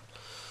you.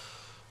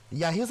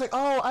 Yeah, he was like,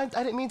 oh, I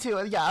didn't mean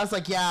to. Yeah, I was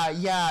like,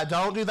 yeah,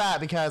 don't do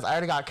that because I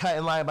already got cut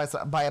in line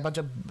by a bunch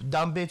of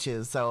dumb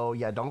bitches. So,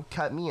 yeah, don't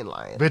cut me in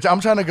line. Bitch, I'm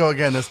trying to go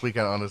again this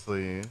weekend,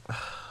 honestly.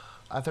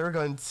 I thought we were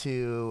going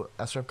to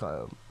a strip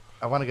club.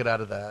 I want to get out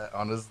of that,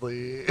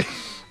 honestly.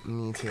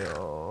 Me too.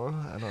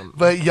 I don't.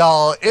 But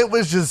y'all, it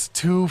was just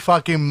too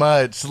fucking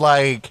much.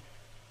 Like,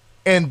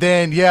 and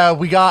then, yeah,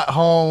 we got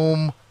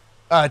home.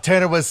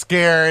 Tanner was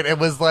scared. It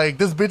was like,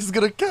 this bitch is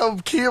going to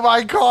come key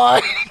my car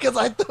because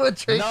I threw a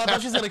drink. No, I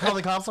thought she was going to call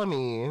the cops on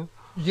me.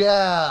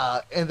 Yeah.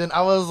 And then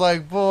I was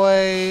like,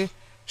 boy,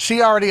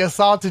 she already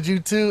assaulted you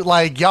too.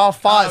 Like, y'all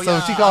fought, Oh, so yeah,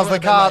 if she calls I the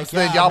would've been cops,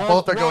 like, then y'all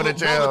both are going to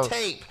jail. Roll the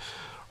tape.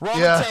 Roll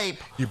the tape.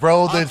 You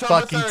rolled the October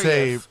fucking 30th.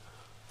 tape.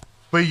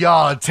 But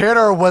y'all,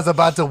 Tanner was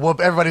about to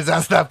whoop everybody's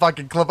ass in that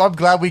fucking clip. I'm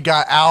glad we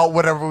got out,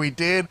 whatever we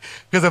did.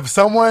 Because if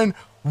someone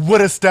would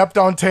have stepped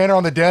on Tanner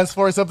on the dance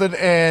floor or something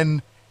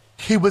and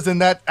he was in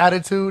that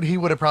attitude, he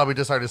would have probably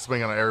just started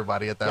swinging on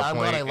everybody at that Yeah, I'm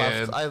point. glad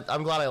I left.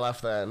 I'm glad I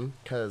left then,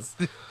 because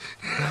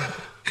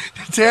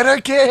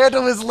Tanner can't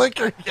handle his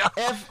liquor. Y'all.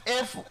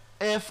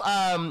 if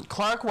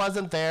Clark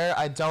wasn't there,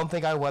 I don't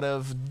think I would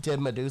have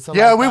did Medusa.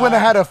 Yeah, like we that. wouldn't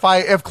have had a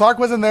fight. If Clark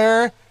wasn't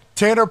there,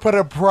 Tanner would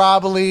have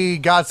probably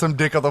got some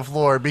dick on the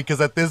floor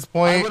because at this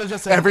point, would've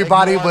just said,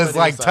 everybody "Ignore was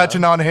like Medusa."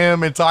 touching on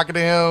him and talking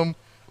to him.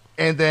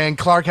 And then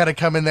Clark had to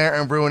come in there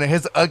and ruin it.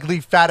 His ugly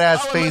fat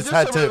ass Oh, face and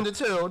had Medusa to. ruined it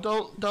too.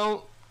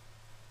 Don't.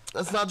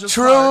 That's not just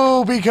True,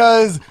 Clark.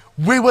 because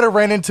we would have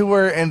ran into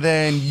her and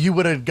then you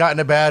would have gotten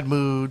a bad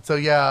mood. So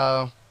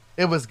yeah,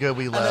 it was good.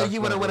 We And left. then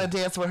you would have whatever. went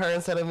and danced with her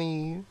instead of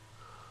me.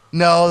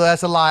 No,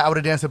 that's a lie. I would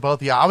have danced with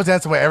both of y'all. I was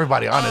dancing with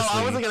everybody, honestly.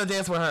 Oh, I wasn't gonna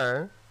dance with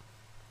her.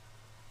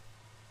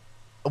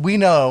 We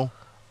know.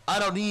 I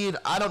don't need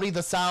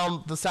the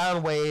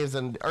sound waves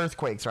and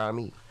earthquakes around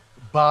me.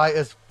 Bye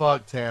as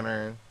fuck,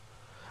 Tanner.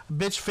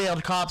 Bitch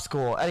failed cop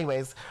school.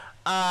 Anyways,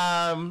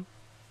 blue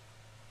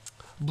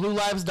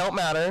lives don't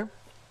matter.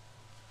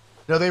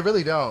 No, they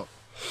really don't.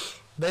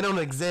 They don't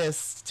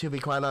exist, to be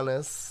quite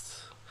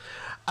honest.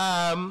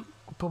 But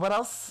what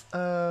else?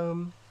 I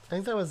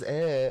think that was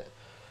it.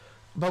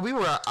 But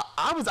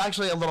I was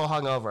actually a little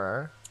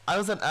hungover. I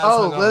wasn't as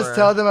hungover. Let's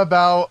tell them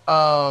about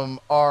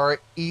our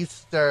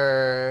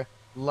Easter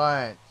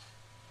lunch.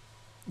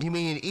 You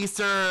mean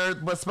Easter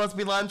was supposed to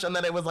be lunch and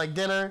then it was like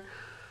dinner?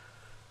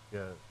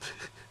 Yeah.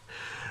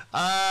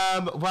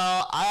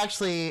 Well,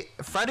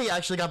 Freddie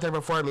actually got there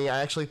before me.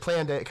 I actually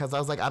planned it because I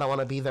was like, I don't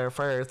want to be there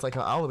first, like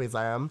I always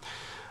am.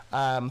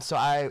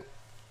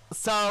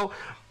 So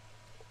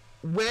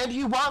when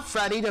you want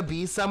Freddie to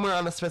be somewhere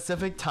on a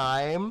specific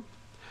time,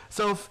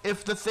 so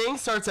if the thing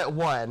starts at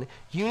 1,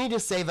 you need to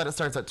say that it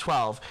starts at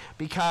 12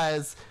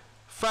 because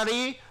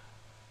Freddie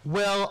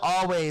will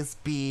always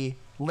be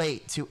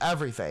late to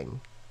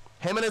everything.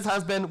 Him and his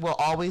husband will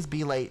always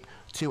be late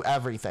to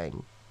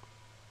everything.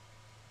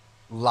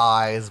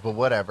 Lies, but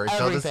whatever. Tell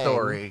the Everything.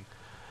 story.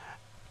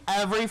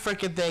 Every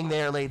freaking thing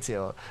they're late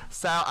to.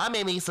 So I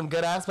made me some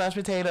good ass mashed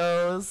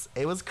potatoes.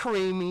 It was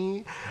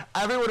creamy.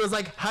 Everyone was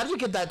like, "How did you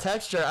get that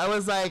texture?" I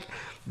was like,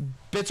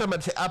 "Bitch, I'm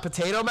a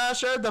potato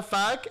masher. The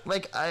fuck?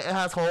 Like it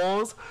has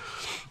holes.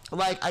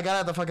 Like I got it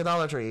at the fucking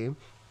Dollar Tree." And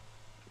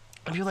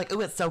people were like,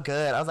 "Ooh, it's so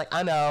good." I was like,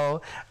 "I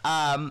know.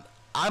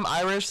 I'm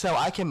Irish, so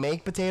I can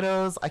make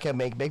potatoes. I can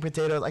make baked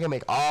potatoes. I can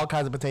make all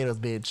kinds of potatoes,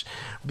 bitch.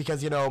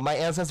 Because, my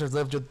ancestors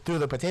lived through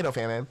the potato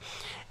famine.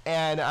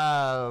 And,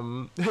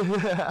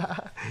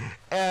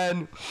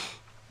 and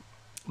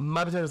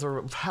my potatoes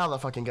were hella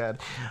fucking good.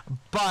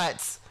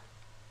 But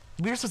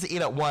we were supposed to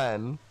eat at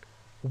 1.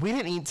 We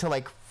didn't eat till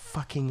like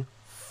fucking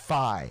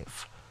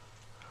 5.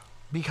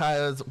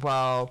 Because,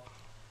 well,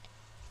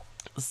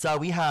 so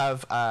we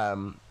have,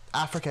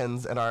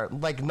 Africans in our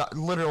not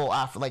literal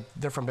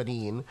they're from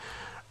Benin,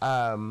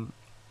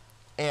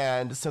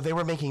 and so they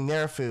were making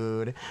their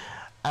food,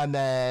 and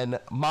then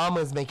Mom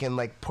was making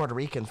like Puerto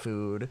Rican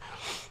food.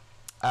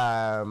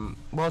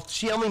 Well,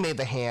 she only made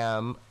the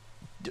ham.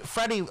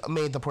 Freddie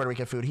made the Puerto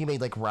Rican food. He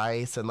made like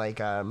rice and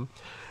like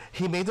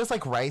he made this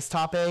like rice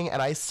topping,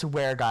 and I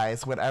swear,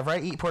 guys, whenever I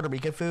eat Puerto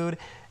Rican food,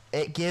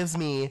 it gives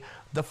me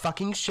the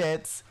fucking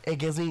shits. It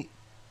gives me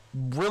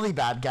really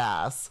bad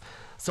gas.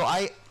 So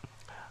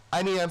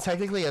I mean, I'm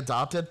technically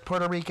adopted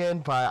Puerto Rican,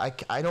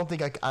 but I don't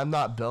think I'm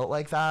not built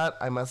like that.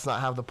 I must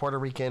not have the Puerto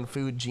Rican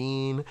food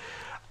gene.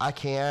 I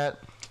can't.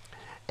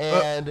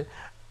 And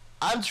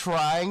I'm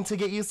trying to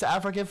get used to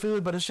African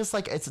food, but it's just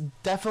like it's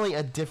definitely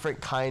a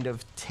different kind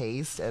of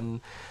taste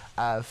and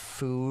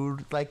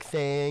food like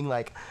thing.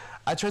 Like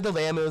I tried the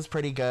lamb; it was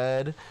pretty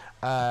good,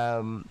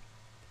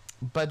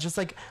 but just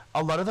like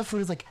a lot of the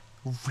food is like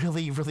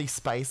really really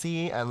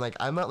spicy, and like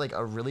I'm not like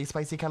a really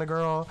spicy kind of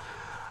girl,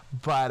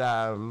 but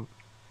I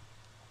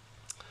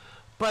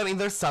mean,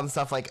 there's some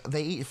stuff like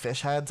they eat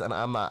fish heads, and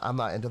I'm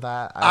not into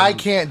that. I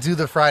can't do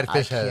the fried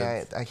fish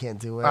heads. I can't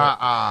do it.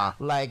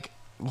 Like,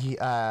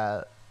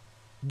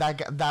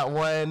 that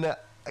one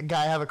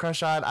guy I have a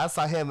crush on. I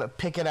saw him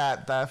picking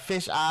at the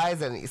fish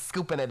eyes and he's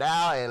scooping it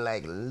out and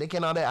like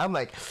licking on it. I'm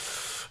like,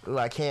 ooh,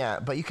 I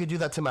can't. But you could do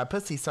that to my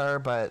pussy, sir.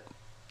 But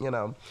you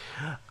know,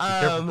 be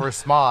careful before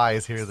small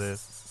eyes hear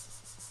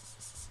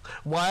this.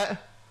 What?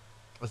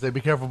 I say,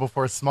 be careful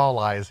before small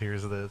eyes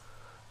hears this.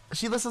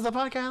 She listens to the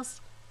podcast.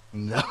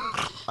 No.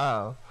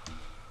 Oh.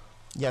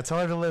 Yeah, tell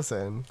her to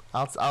listen.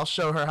 I'll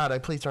show her how to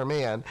please her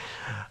man.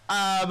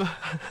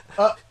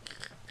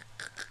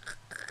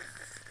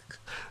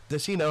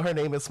 Does she know her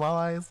name is Small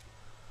Eyes?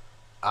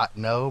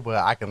 No,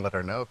 but I can let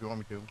her know if you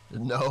want me to.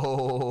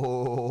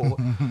 No.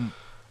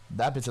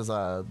 That bitch is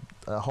a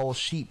whole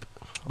sheep.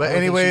 But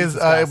anyways,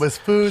 it was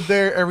food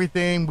there,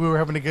 everything. We were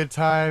having a good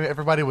time.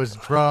 Everybody was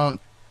drunk.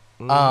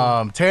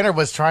 Tanner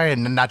was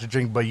trying not to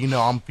drink, but you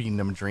know I'm feeding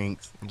them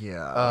drinks.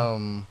 Yeah.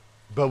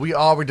 But we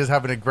all were just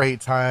having a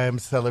great time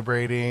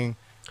celebrating,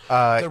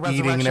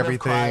 eating and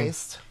everything.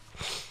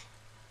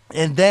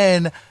 And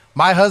then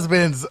my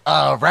husband's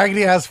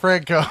raggedy ass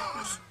friend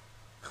comes.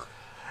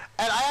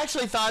 And I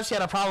actually thought she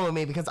had a problem with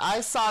me because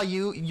I saw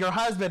your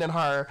husband and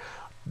her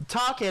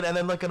talking and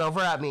then looking over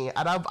at me.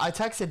 And I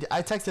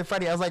texted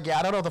Freddie. I was like, yeah,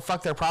 I don't know what the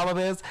fuck their problem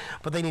is,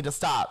 but they need to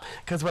stop.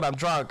 Because when I'm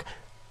drunk,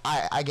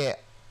 I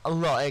get a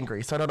little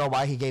angry. So I don't know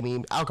why he gave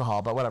me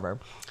alcohol, but whatever.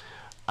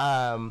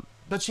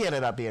 But she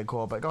ended up being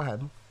cool, but go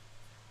ahead.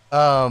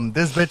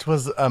 This bitch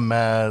was a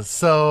mess.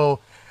 So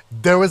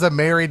there was a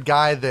married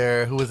guy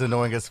there who was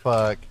annoying as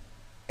fuck.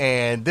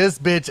 And this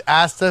bitch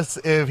asked us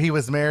if he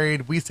was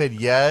married. We said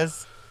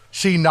yes.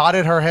 She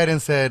nodded her head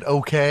and said,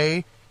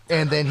 okay.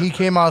 And then he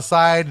came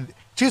outside.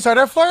 She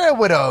started flirting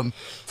with him.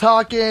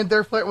 Talking,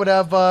 they're flirting,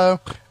 whatever.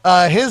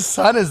 His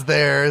son is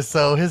there.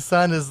 So his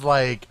son is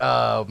like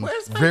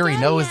very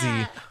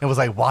nosy and was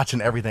like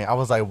watching everything. I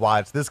was like,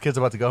 watch. This kid's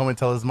about to go home and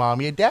tell his mom,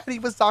 yeah, daddy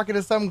was talking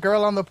to some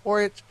girl on the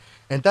porch.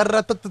 And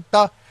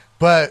da-da-da-da-da-da.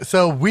 But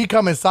so we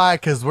come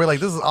inside because we're like,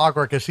 this is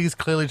awkward because she's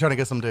clearly trying to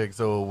get some dick.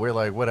 So we're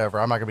like, whatever.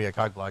 I'm not going to be a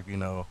cock block, you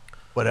know,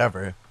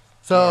 whatever.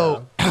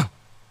 So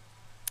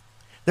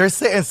they're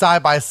sitting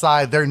side by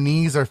side. Their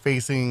knees are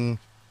facing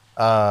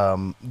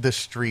the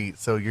street.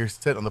 So you're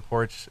sitting on the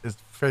porch, is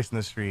facing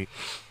the street.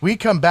 We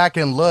come back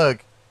and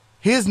look.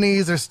 His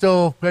knees are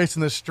still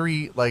facing the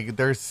street. Like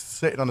they're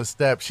sitting on the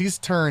step. She's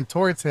turned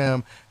towards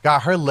him,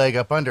 got her leg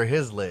up under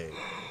his leg.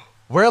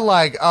 We're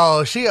like,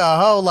 oh, she a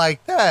hoe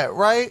like that,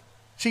 right?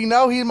 She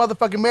know he's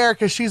motherfucking married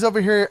because she's over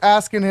here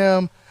asking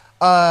him,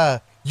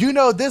 you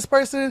know this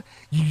person?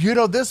 You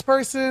know this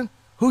person?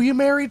 Who you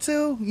married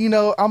to? You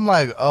know, I'm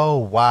like, oh,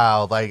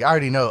 wow. Like, I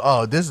already know,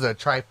 oh, this is a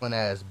trifling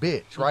ass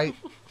bitch, right?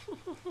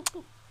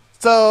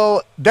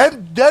 So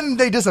then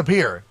they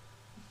disappear.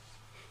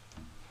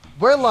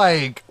 We're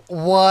like,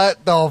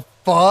 what the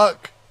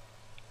fuck?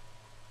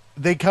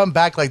 They come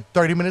back like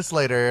 30 minutes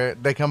later.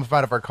 They come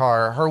out of her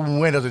car. Her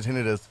windows are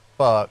tinted as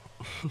fuck.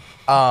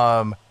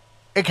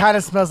 It kind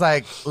of smells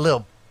like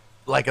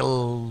a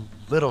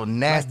little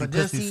nasty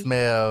pussy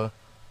smell.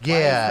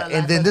 Yeah,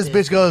 and then this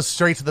bitch goes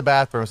straight to the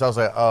bathroom. So I was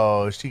like,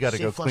 oh, she got to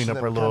go clean up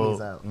her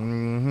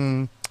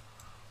little.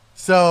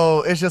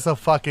 So it's just a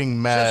fucking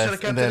mess. Should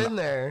have kept it in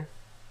there.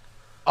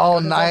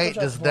 All night,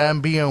 just them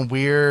being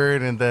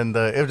weird, and then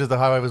it was just the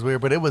highway was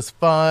weird, but it was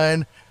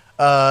fun.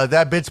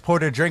 That bitch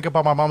poured her drink up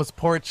on my mom's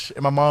porch,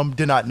 and my mom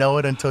did not know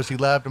it until she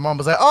left. And mom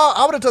was like, oh,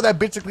 I would have told that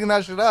bitch to clean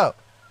that shit up.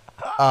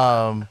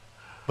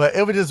 But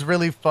it was just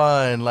really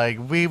fun. Like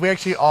we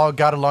actually all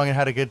got along and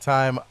had a good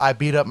time. I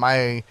beat up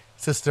my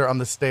sister on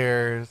the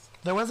stairs.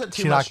 There wasn't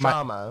too much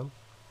drama.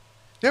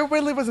 There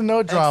really wasn't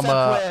no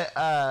drama. Except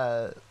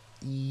with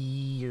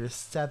your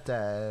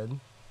stepdad.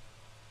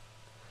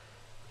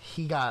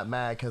 He got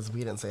mad because we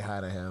didn't say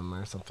hi to him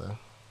or something.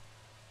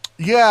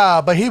 Yeah,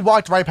 but he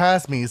walked right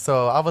past me.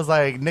 So I was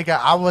like, nigga,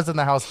 I was in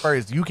the house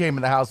first. You came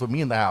in the house with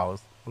me in the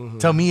house.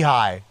 Tell me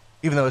hi,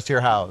 even though it's to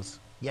your house.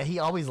 Yeah, he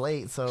always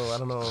late, so I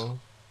don't know.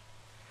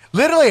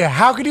 Literally,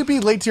 how could you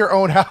be late to your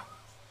own house?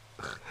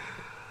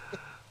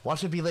 Why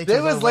should be late to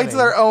their was late to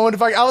their own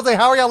fucking... I was like,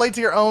 how are y'all late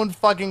to your own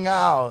fucking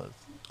house?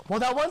 Well,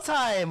 that one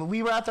time,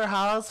 we were at their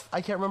house.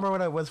 I can't remember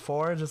what it was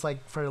for, just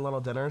like for a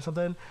little dinner or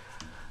something.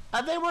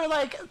 And they were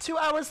like 2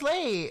 hours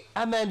late.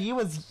 And then he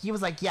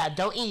was like, yeah,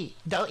 don't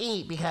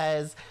eat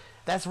because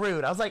that's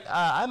rude. I was like,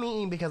 I'm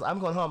eating because I'm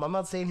going home. I'm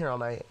not staying here all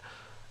night.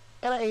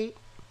 And I ate.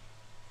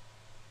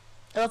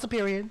 And that's a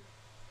period.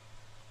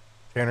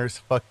 Tanner's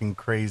fucking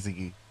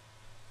crazy.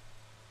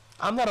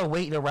 I'm not a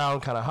waiting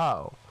around kind of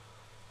hoe.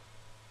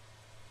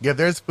 Yeah, if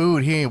there's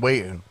food, he ain't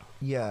waiting.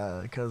 Yeah,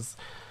 because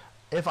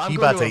If I'm He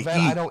going about to an to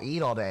event, I eat. don't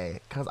eat all day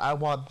because I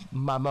want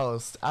my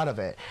most out of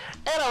it.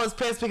 And I was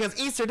pissed because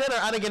Easter dinner,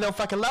 I didn't get no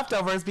fucking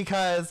leftovers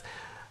because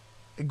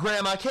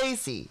Grandma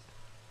Casey.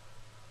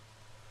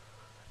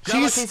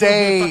 Grandma Casey was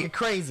being fucking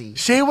crazy.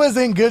 She was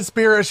in good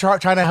spirits trying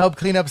to help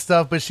clean up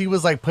stuff, but she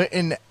was like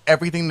putting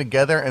everything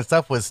together and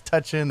stuff was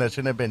touching that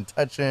shouldn't have been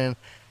touching.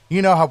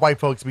 You know how white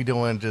folks be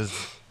doing just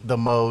the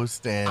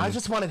most. And I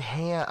just wanted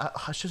ham.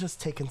 I should have just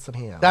taken some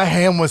ham. that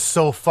ham was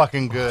so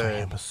fucking good. That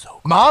ham was so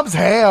good. Mom's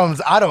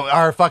hams,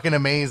 are fucking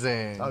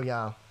amazing. Oh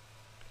yeah.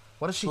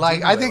 What does she do? Like,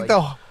 to I it? think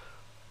Like,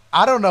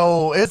 I don't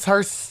know. It's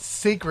her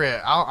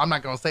secret. I'm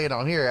not gonna say it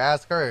on here.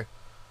 Ask her.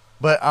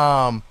 But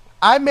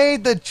I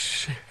made the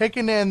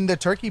chicken and the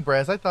turkey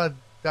breast. I thought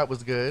that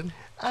was good.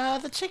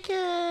 the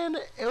chicken,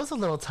 it was a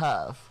little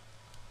tough.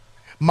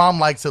 Mom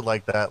likes it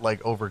like that,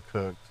 like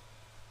overcooked.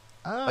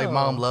 Oh. Like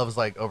mom loves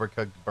like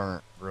overcooked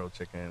burnt grilled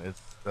chicken.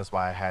 That's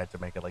why I had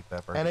to make it like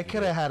that for her And to it eat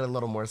could have had a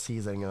little more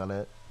seasoning on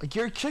it. Like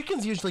your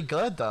chicken's usually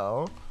good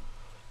though.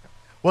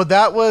 Well,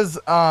 that was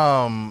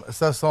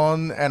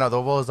sazon and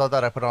adobo is all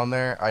that I put on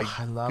there.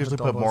 I love usually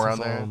put adobo more on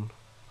there. sazon.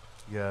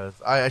 Yes,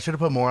 I should have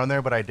put more on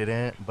there, but I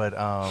didn't. But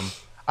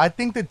I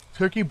think the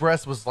turkey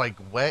breast was like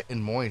wet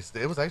and moist.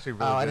 It was actually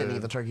really good. I didn't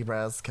eat the turkey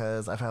breast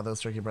because I've had those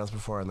turkey breasts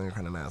before and they're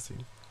kind of nasty.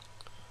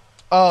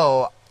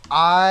 Oh,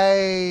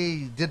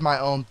 I did my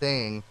own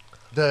thing.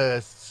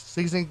 The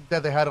seasoning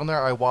that they had on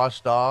there, I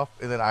washed off,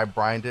 and then I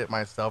brined it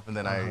myself, and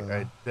then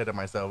I did it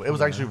myself. It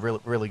was actually really,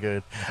 really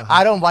good.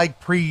 I don't like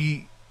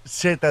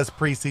shit that's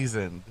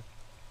pre-seasoned.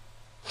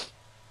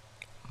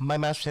 My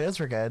mashed potatoes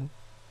were good.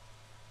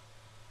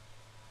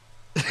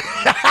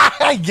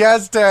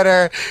 Yes,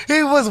 Tanner.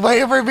 He was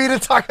waiting for me to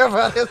talk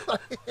about it.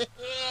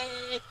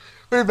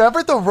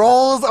 Remember the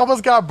rolls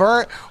almost got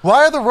burnt?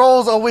 Why are the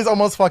rolls always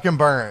almost fucking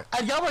burnt?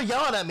 And y'all were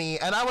yelling at me,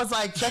 and I was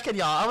like checking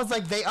y'all. I was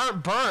like, they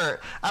aren't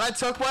burnt. And I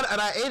took one and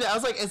I ate it. I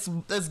was like, it's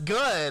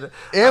good.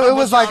 It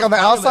was like on the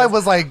outside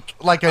was like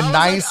a I was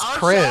nice like,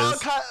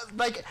 crisp.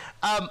 Like,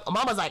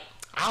 Mom was like,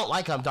 I don't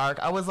like them dark.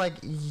 I was like,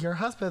 your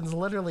husband's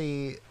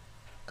literally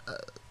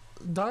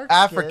dark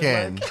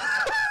African. Like,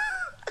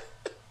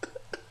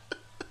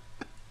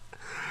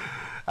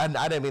 and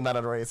I didn't mean that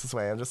in a racist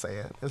way. I'm just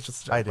saying. It's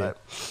just a joke.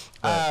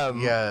 I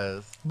did.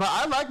 Yes. But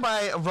I like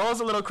my rolls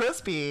a little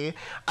crispy.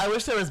 I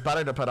wish there was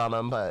butter to put on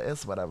them, but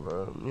it's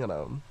whatever. You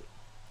know,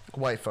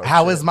 white folks.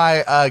 How shit. is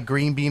my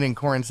green bean and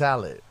corn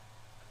salad?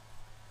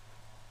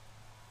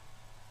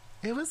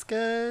 It was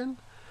good.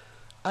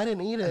 I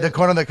didn't eat it. The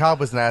corn on the cob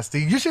was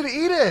nasty. You should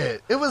eat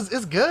it.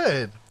 It's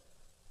good.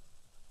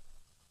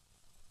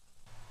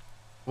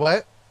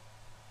 What?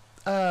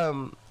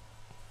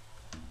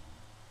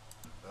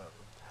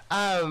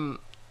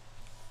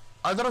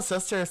 Our little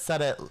sister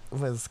said it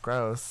was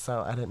gross,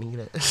 so I didn't eat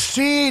it.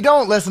 She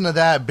don't listen to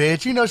that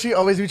bitch. You know she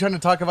always be trying to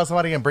talk about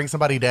somebody and bring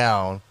somebody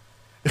down.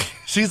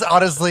 She's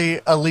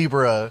honestly a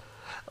Libra.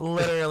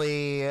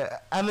 Literally.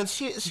 And then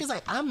she's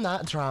like, I'm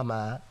not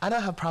drama. I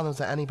don't have problems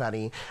with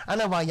anybody. I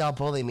know why y'all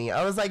bully me.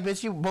 I was like,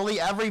 bitch, you bully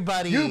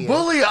everybody. You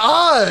bully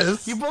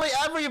us. You bully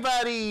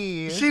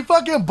everybody. She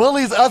fucking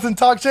bullies us and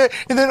talk shit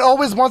and then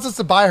always wants us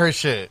to buy her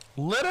shit.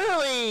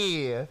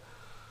 Literally.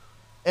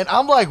 And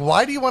I'm like,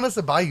 why do you want us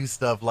to buy you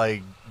stuff?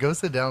 Like, go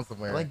sit down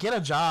somewhere. Like, get a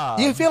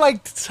job. You feel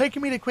like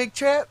taking me to Quick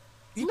Trip?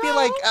 You feel No.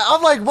 like,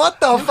 I'm like, what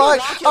the You can fuck?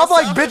 walk I'm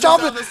like, yourself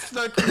bitch,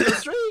 down the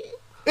street.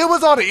 it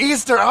was on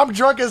Easter. I'm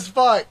drunk as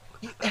fuck.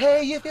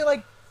 Hey, you feel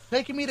like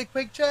taking me to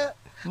Quick Chat?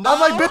 No. I'm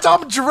like, bitch,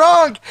 I'm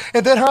drunk.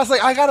 And then her was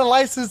like, I got a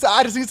license.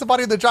 I just need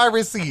somebody in the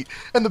driver's seat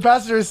and the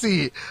passenger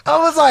seat. I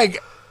was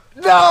like,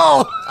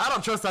 no. I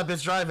don't trust that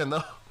bitch driving,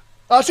 though.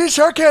 Oh, she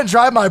sure can't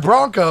drive my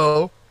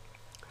Bronco.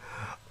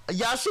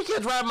 Yeah, she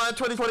can't drive my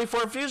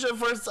 2024 Fusion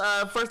first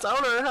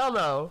owner. Hell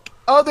no.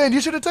 Oh, then you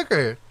should have took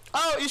her.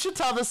 Oh, you should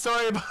tell the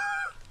story about...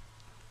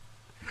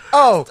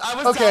 Oh, I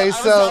was okay, I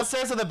was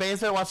downstairs in the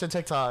basement watching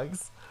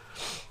TikToks.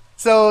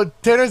 So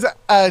Tanner's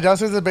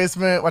downstairs in the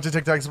basement watching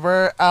TikToks.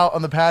 We're out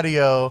on the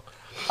patio,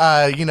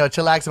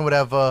 chillaxing,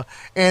 whatever.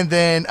 And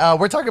then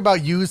we're talking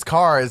about used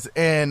cars.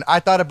 And I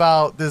thought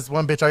about this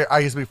one bitch I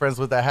used to be friends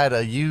with that had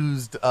a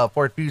used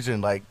Ford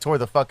Fusion, like tore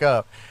the fuck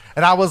up.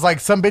 And I was like,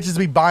 some bitches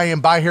be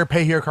buying buy here,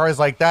 pay here cars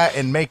like that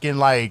and making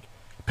like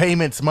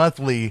payments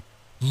monthly,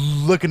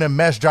 looking a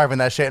mess driving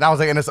that shit. And I was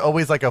like, and it's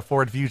always like a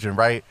Ford Fusion,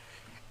 right?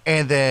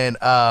 And then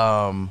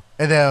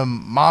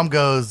mom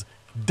goes,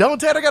 don't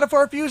Tanner got a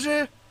Ford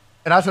Fusion?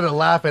 And I started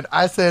laughing.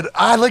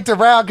 I looked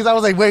around because I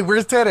was like, wait,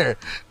 where's Tanner?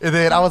 And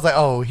then I was like,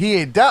 oh, he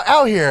ain't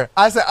out here.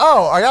 I said,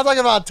 oh, are y'all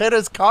talking about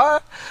Tanner's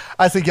car?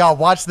 I said, y'all,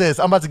 watch this.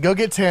 I'm about to go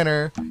get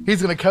Tanner.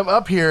 He's going to come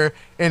up here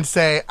and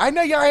say, I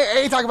know y'all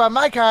ain't talking about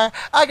my car.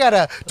 I got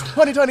a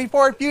 2020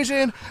 Ford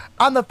Fusion.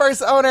 I'm the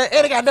first owner,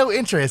 and I got no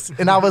interest.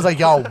 And I was like,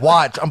 y'all,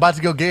 watch. I'm about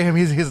to go get him.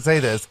 He's going to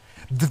say this.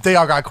 They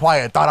all got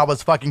quiet, thought I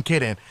was fucking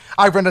kidding.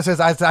 I run upstairs,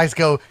 I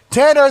go,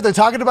 Tanner, they're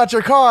talking about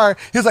your car.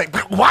 He was like,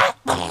 what?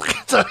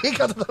 So he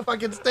goes to the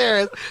fucking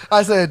stairs.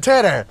 I said,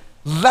 Tanner,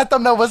 Let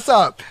them know what's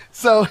up.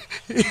 So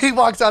he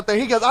walks out there.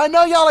 He goes, I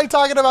know y'all ain't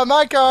talking about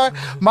my car,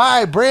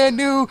 my brand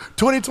new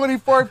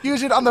 2024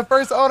 Fusion. I'm the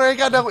first owner. Ain't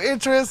got no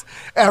interest.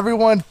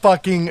 Everyone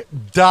fucking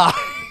died.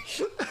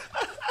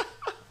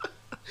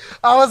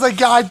 I was like,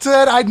 God,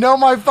 Ted, I know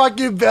my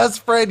fucking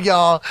best friend,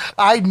 y'all.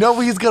 I know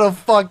what he's gonna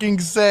fucking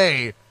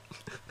say.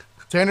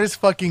 Tanner's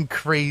fucking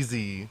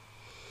crazy.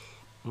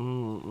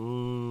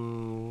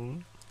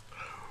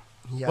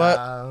 Yeah.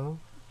 But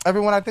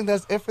everyone, I think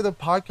that's it for the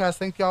podcast.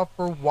 Thank y'all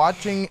for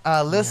watching,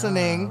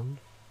 listening.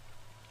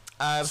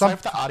 Sorry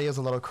if the audio's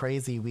a little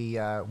crazy.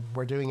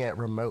 We're doing it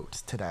remote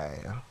today,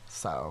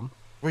 so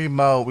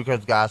Remote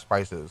because gas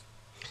prices.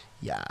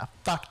 yeah.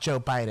 Fuck Joe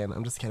Biden.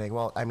 I'm just kidding.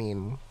 Well, I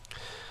mean,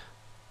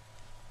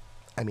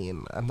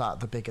 I'm not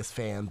the biggest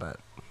fan, but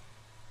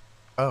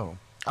Oh,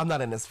 I'm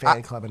not in his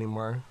fan club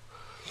anymore.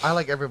 I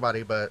like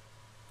everybody, but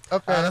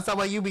okay. That's not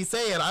what you be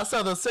saying. I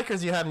saw those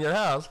stickers you had in your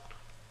house.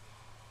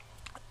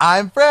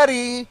 I'm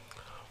Freddie.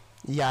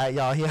 Yeah,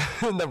 y'all. Yeah,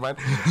 never mind.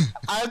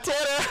 I'm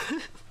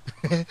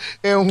Tanner.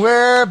 And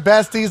we're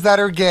besties that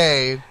are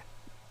gay.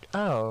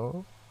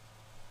 Oh.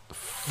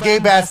 Gay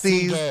From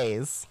besties.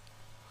 Gays.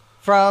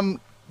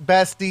 From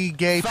Bestie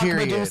Gay Fuck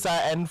period. Medusa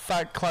and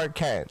fuck Clark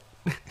Kent.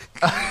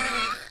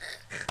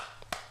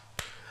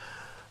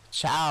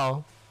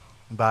 Ciao.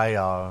 Bye,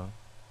 y'all.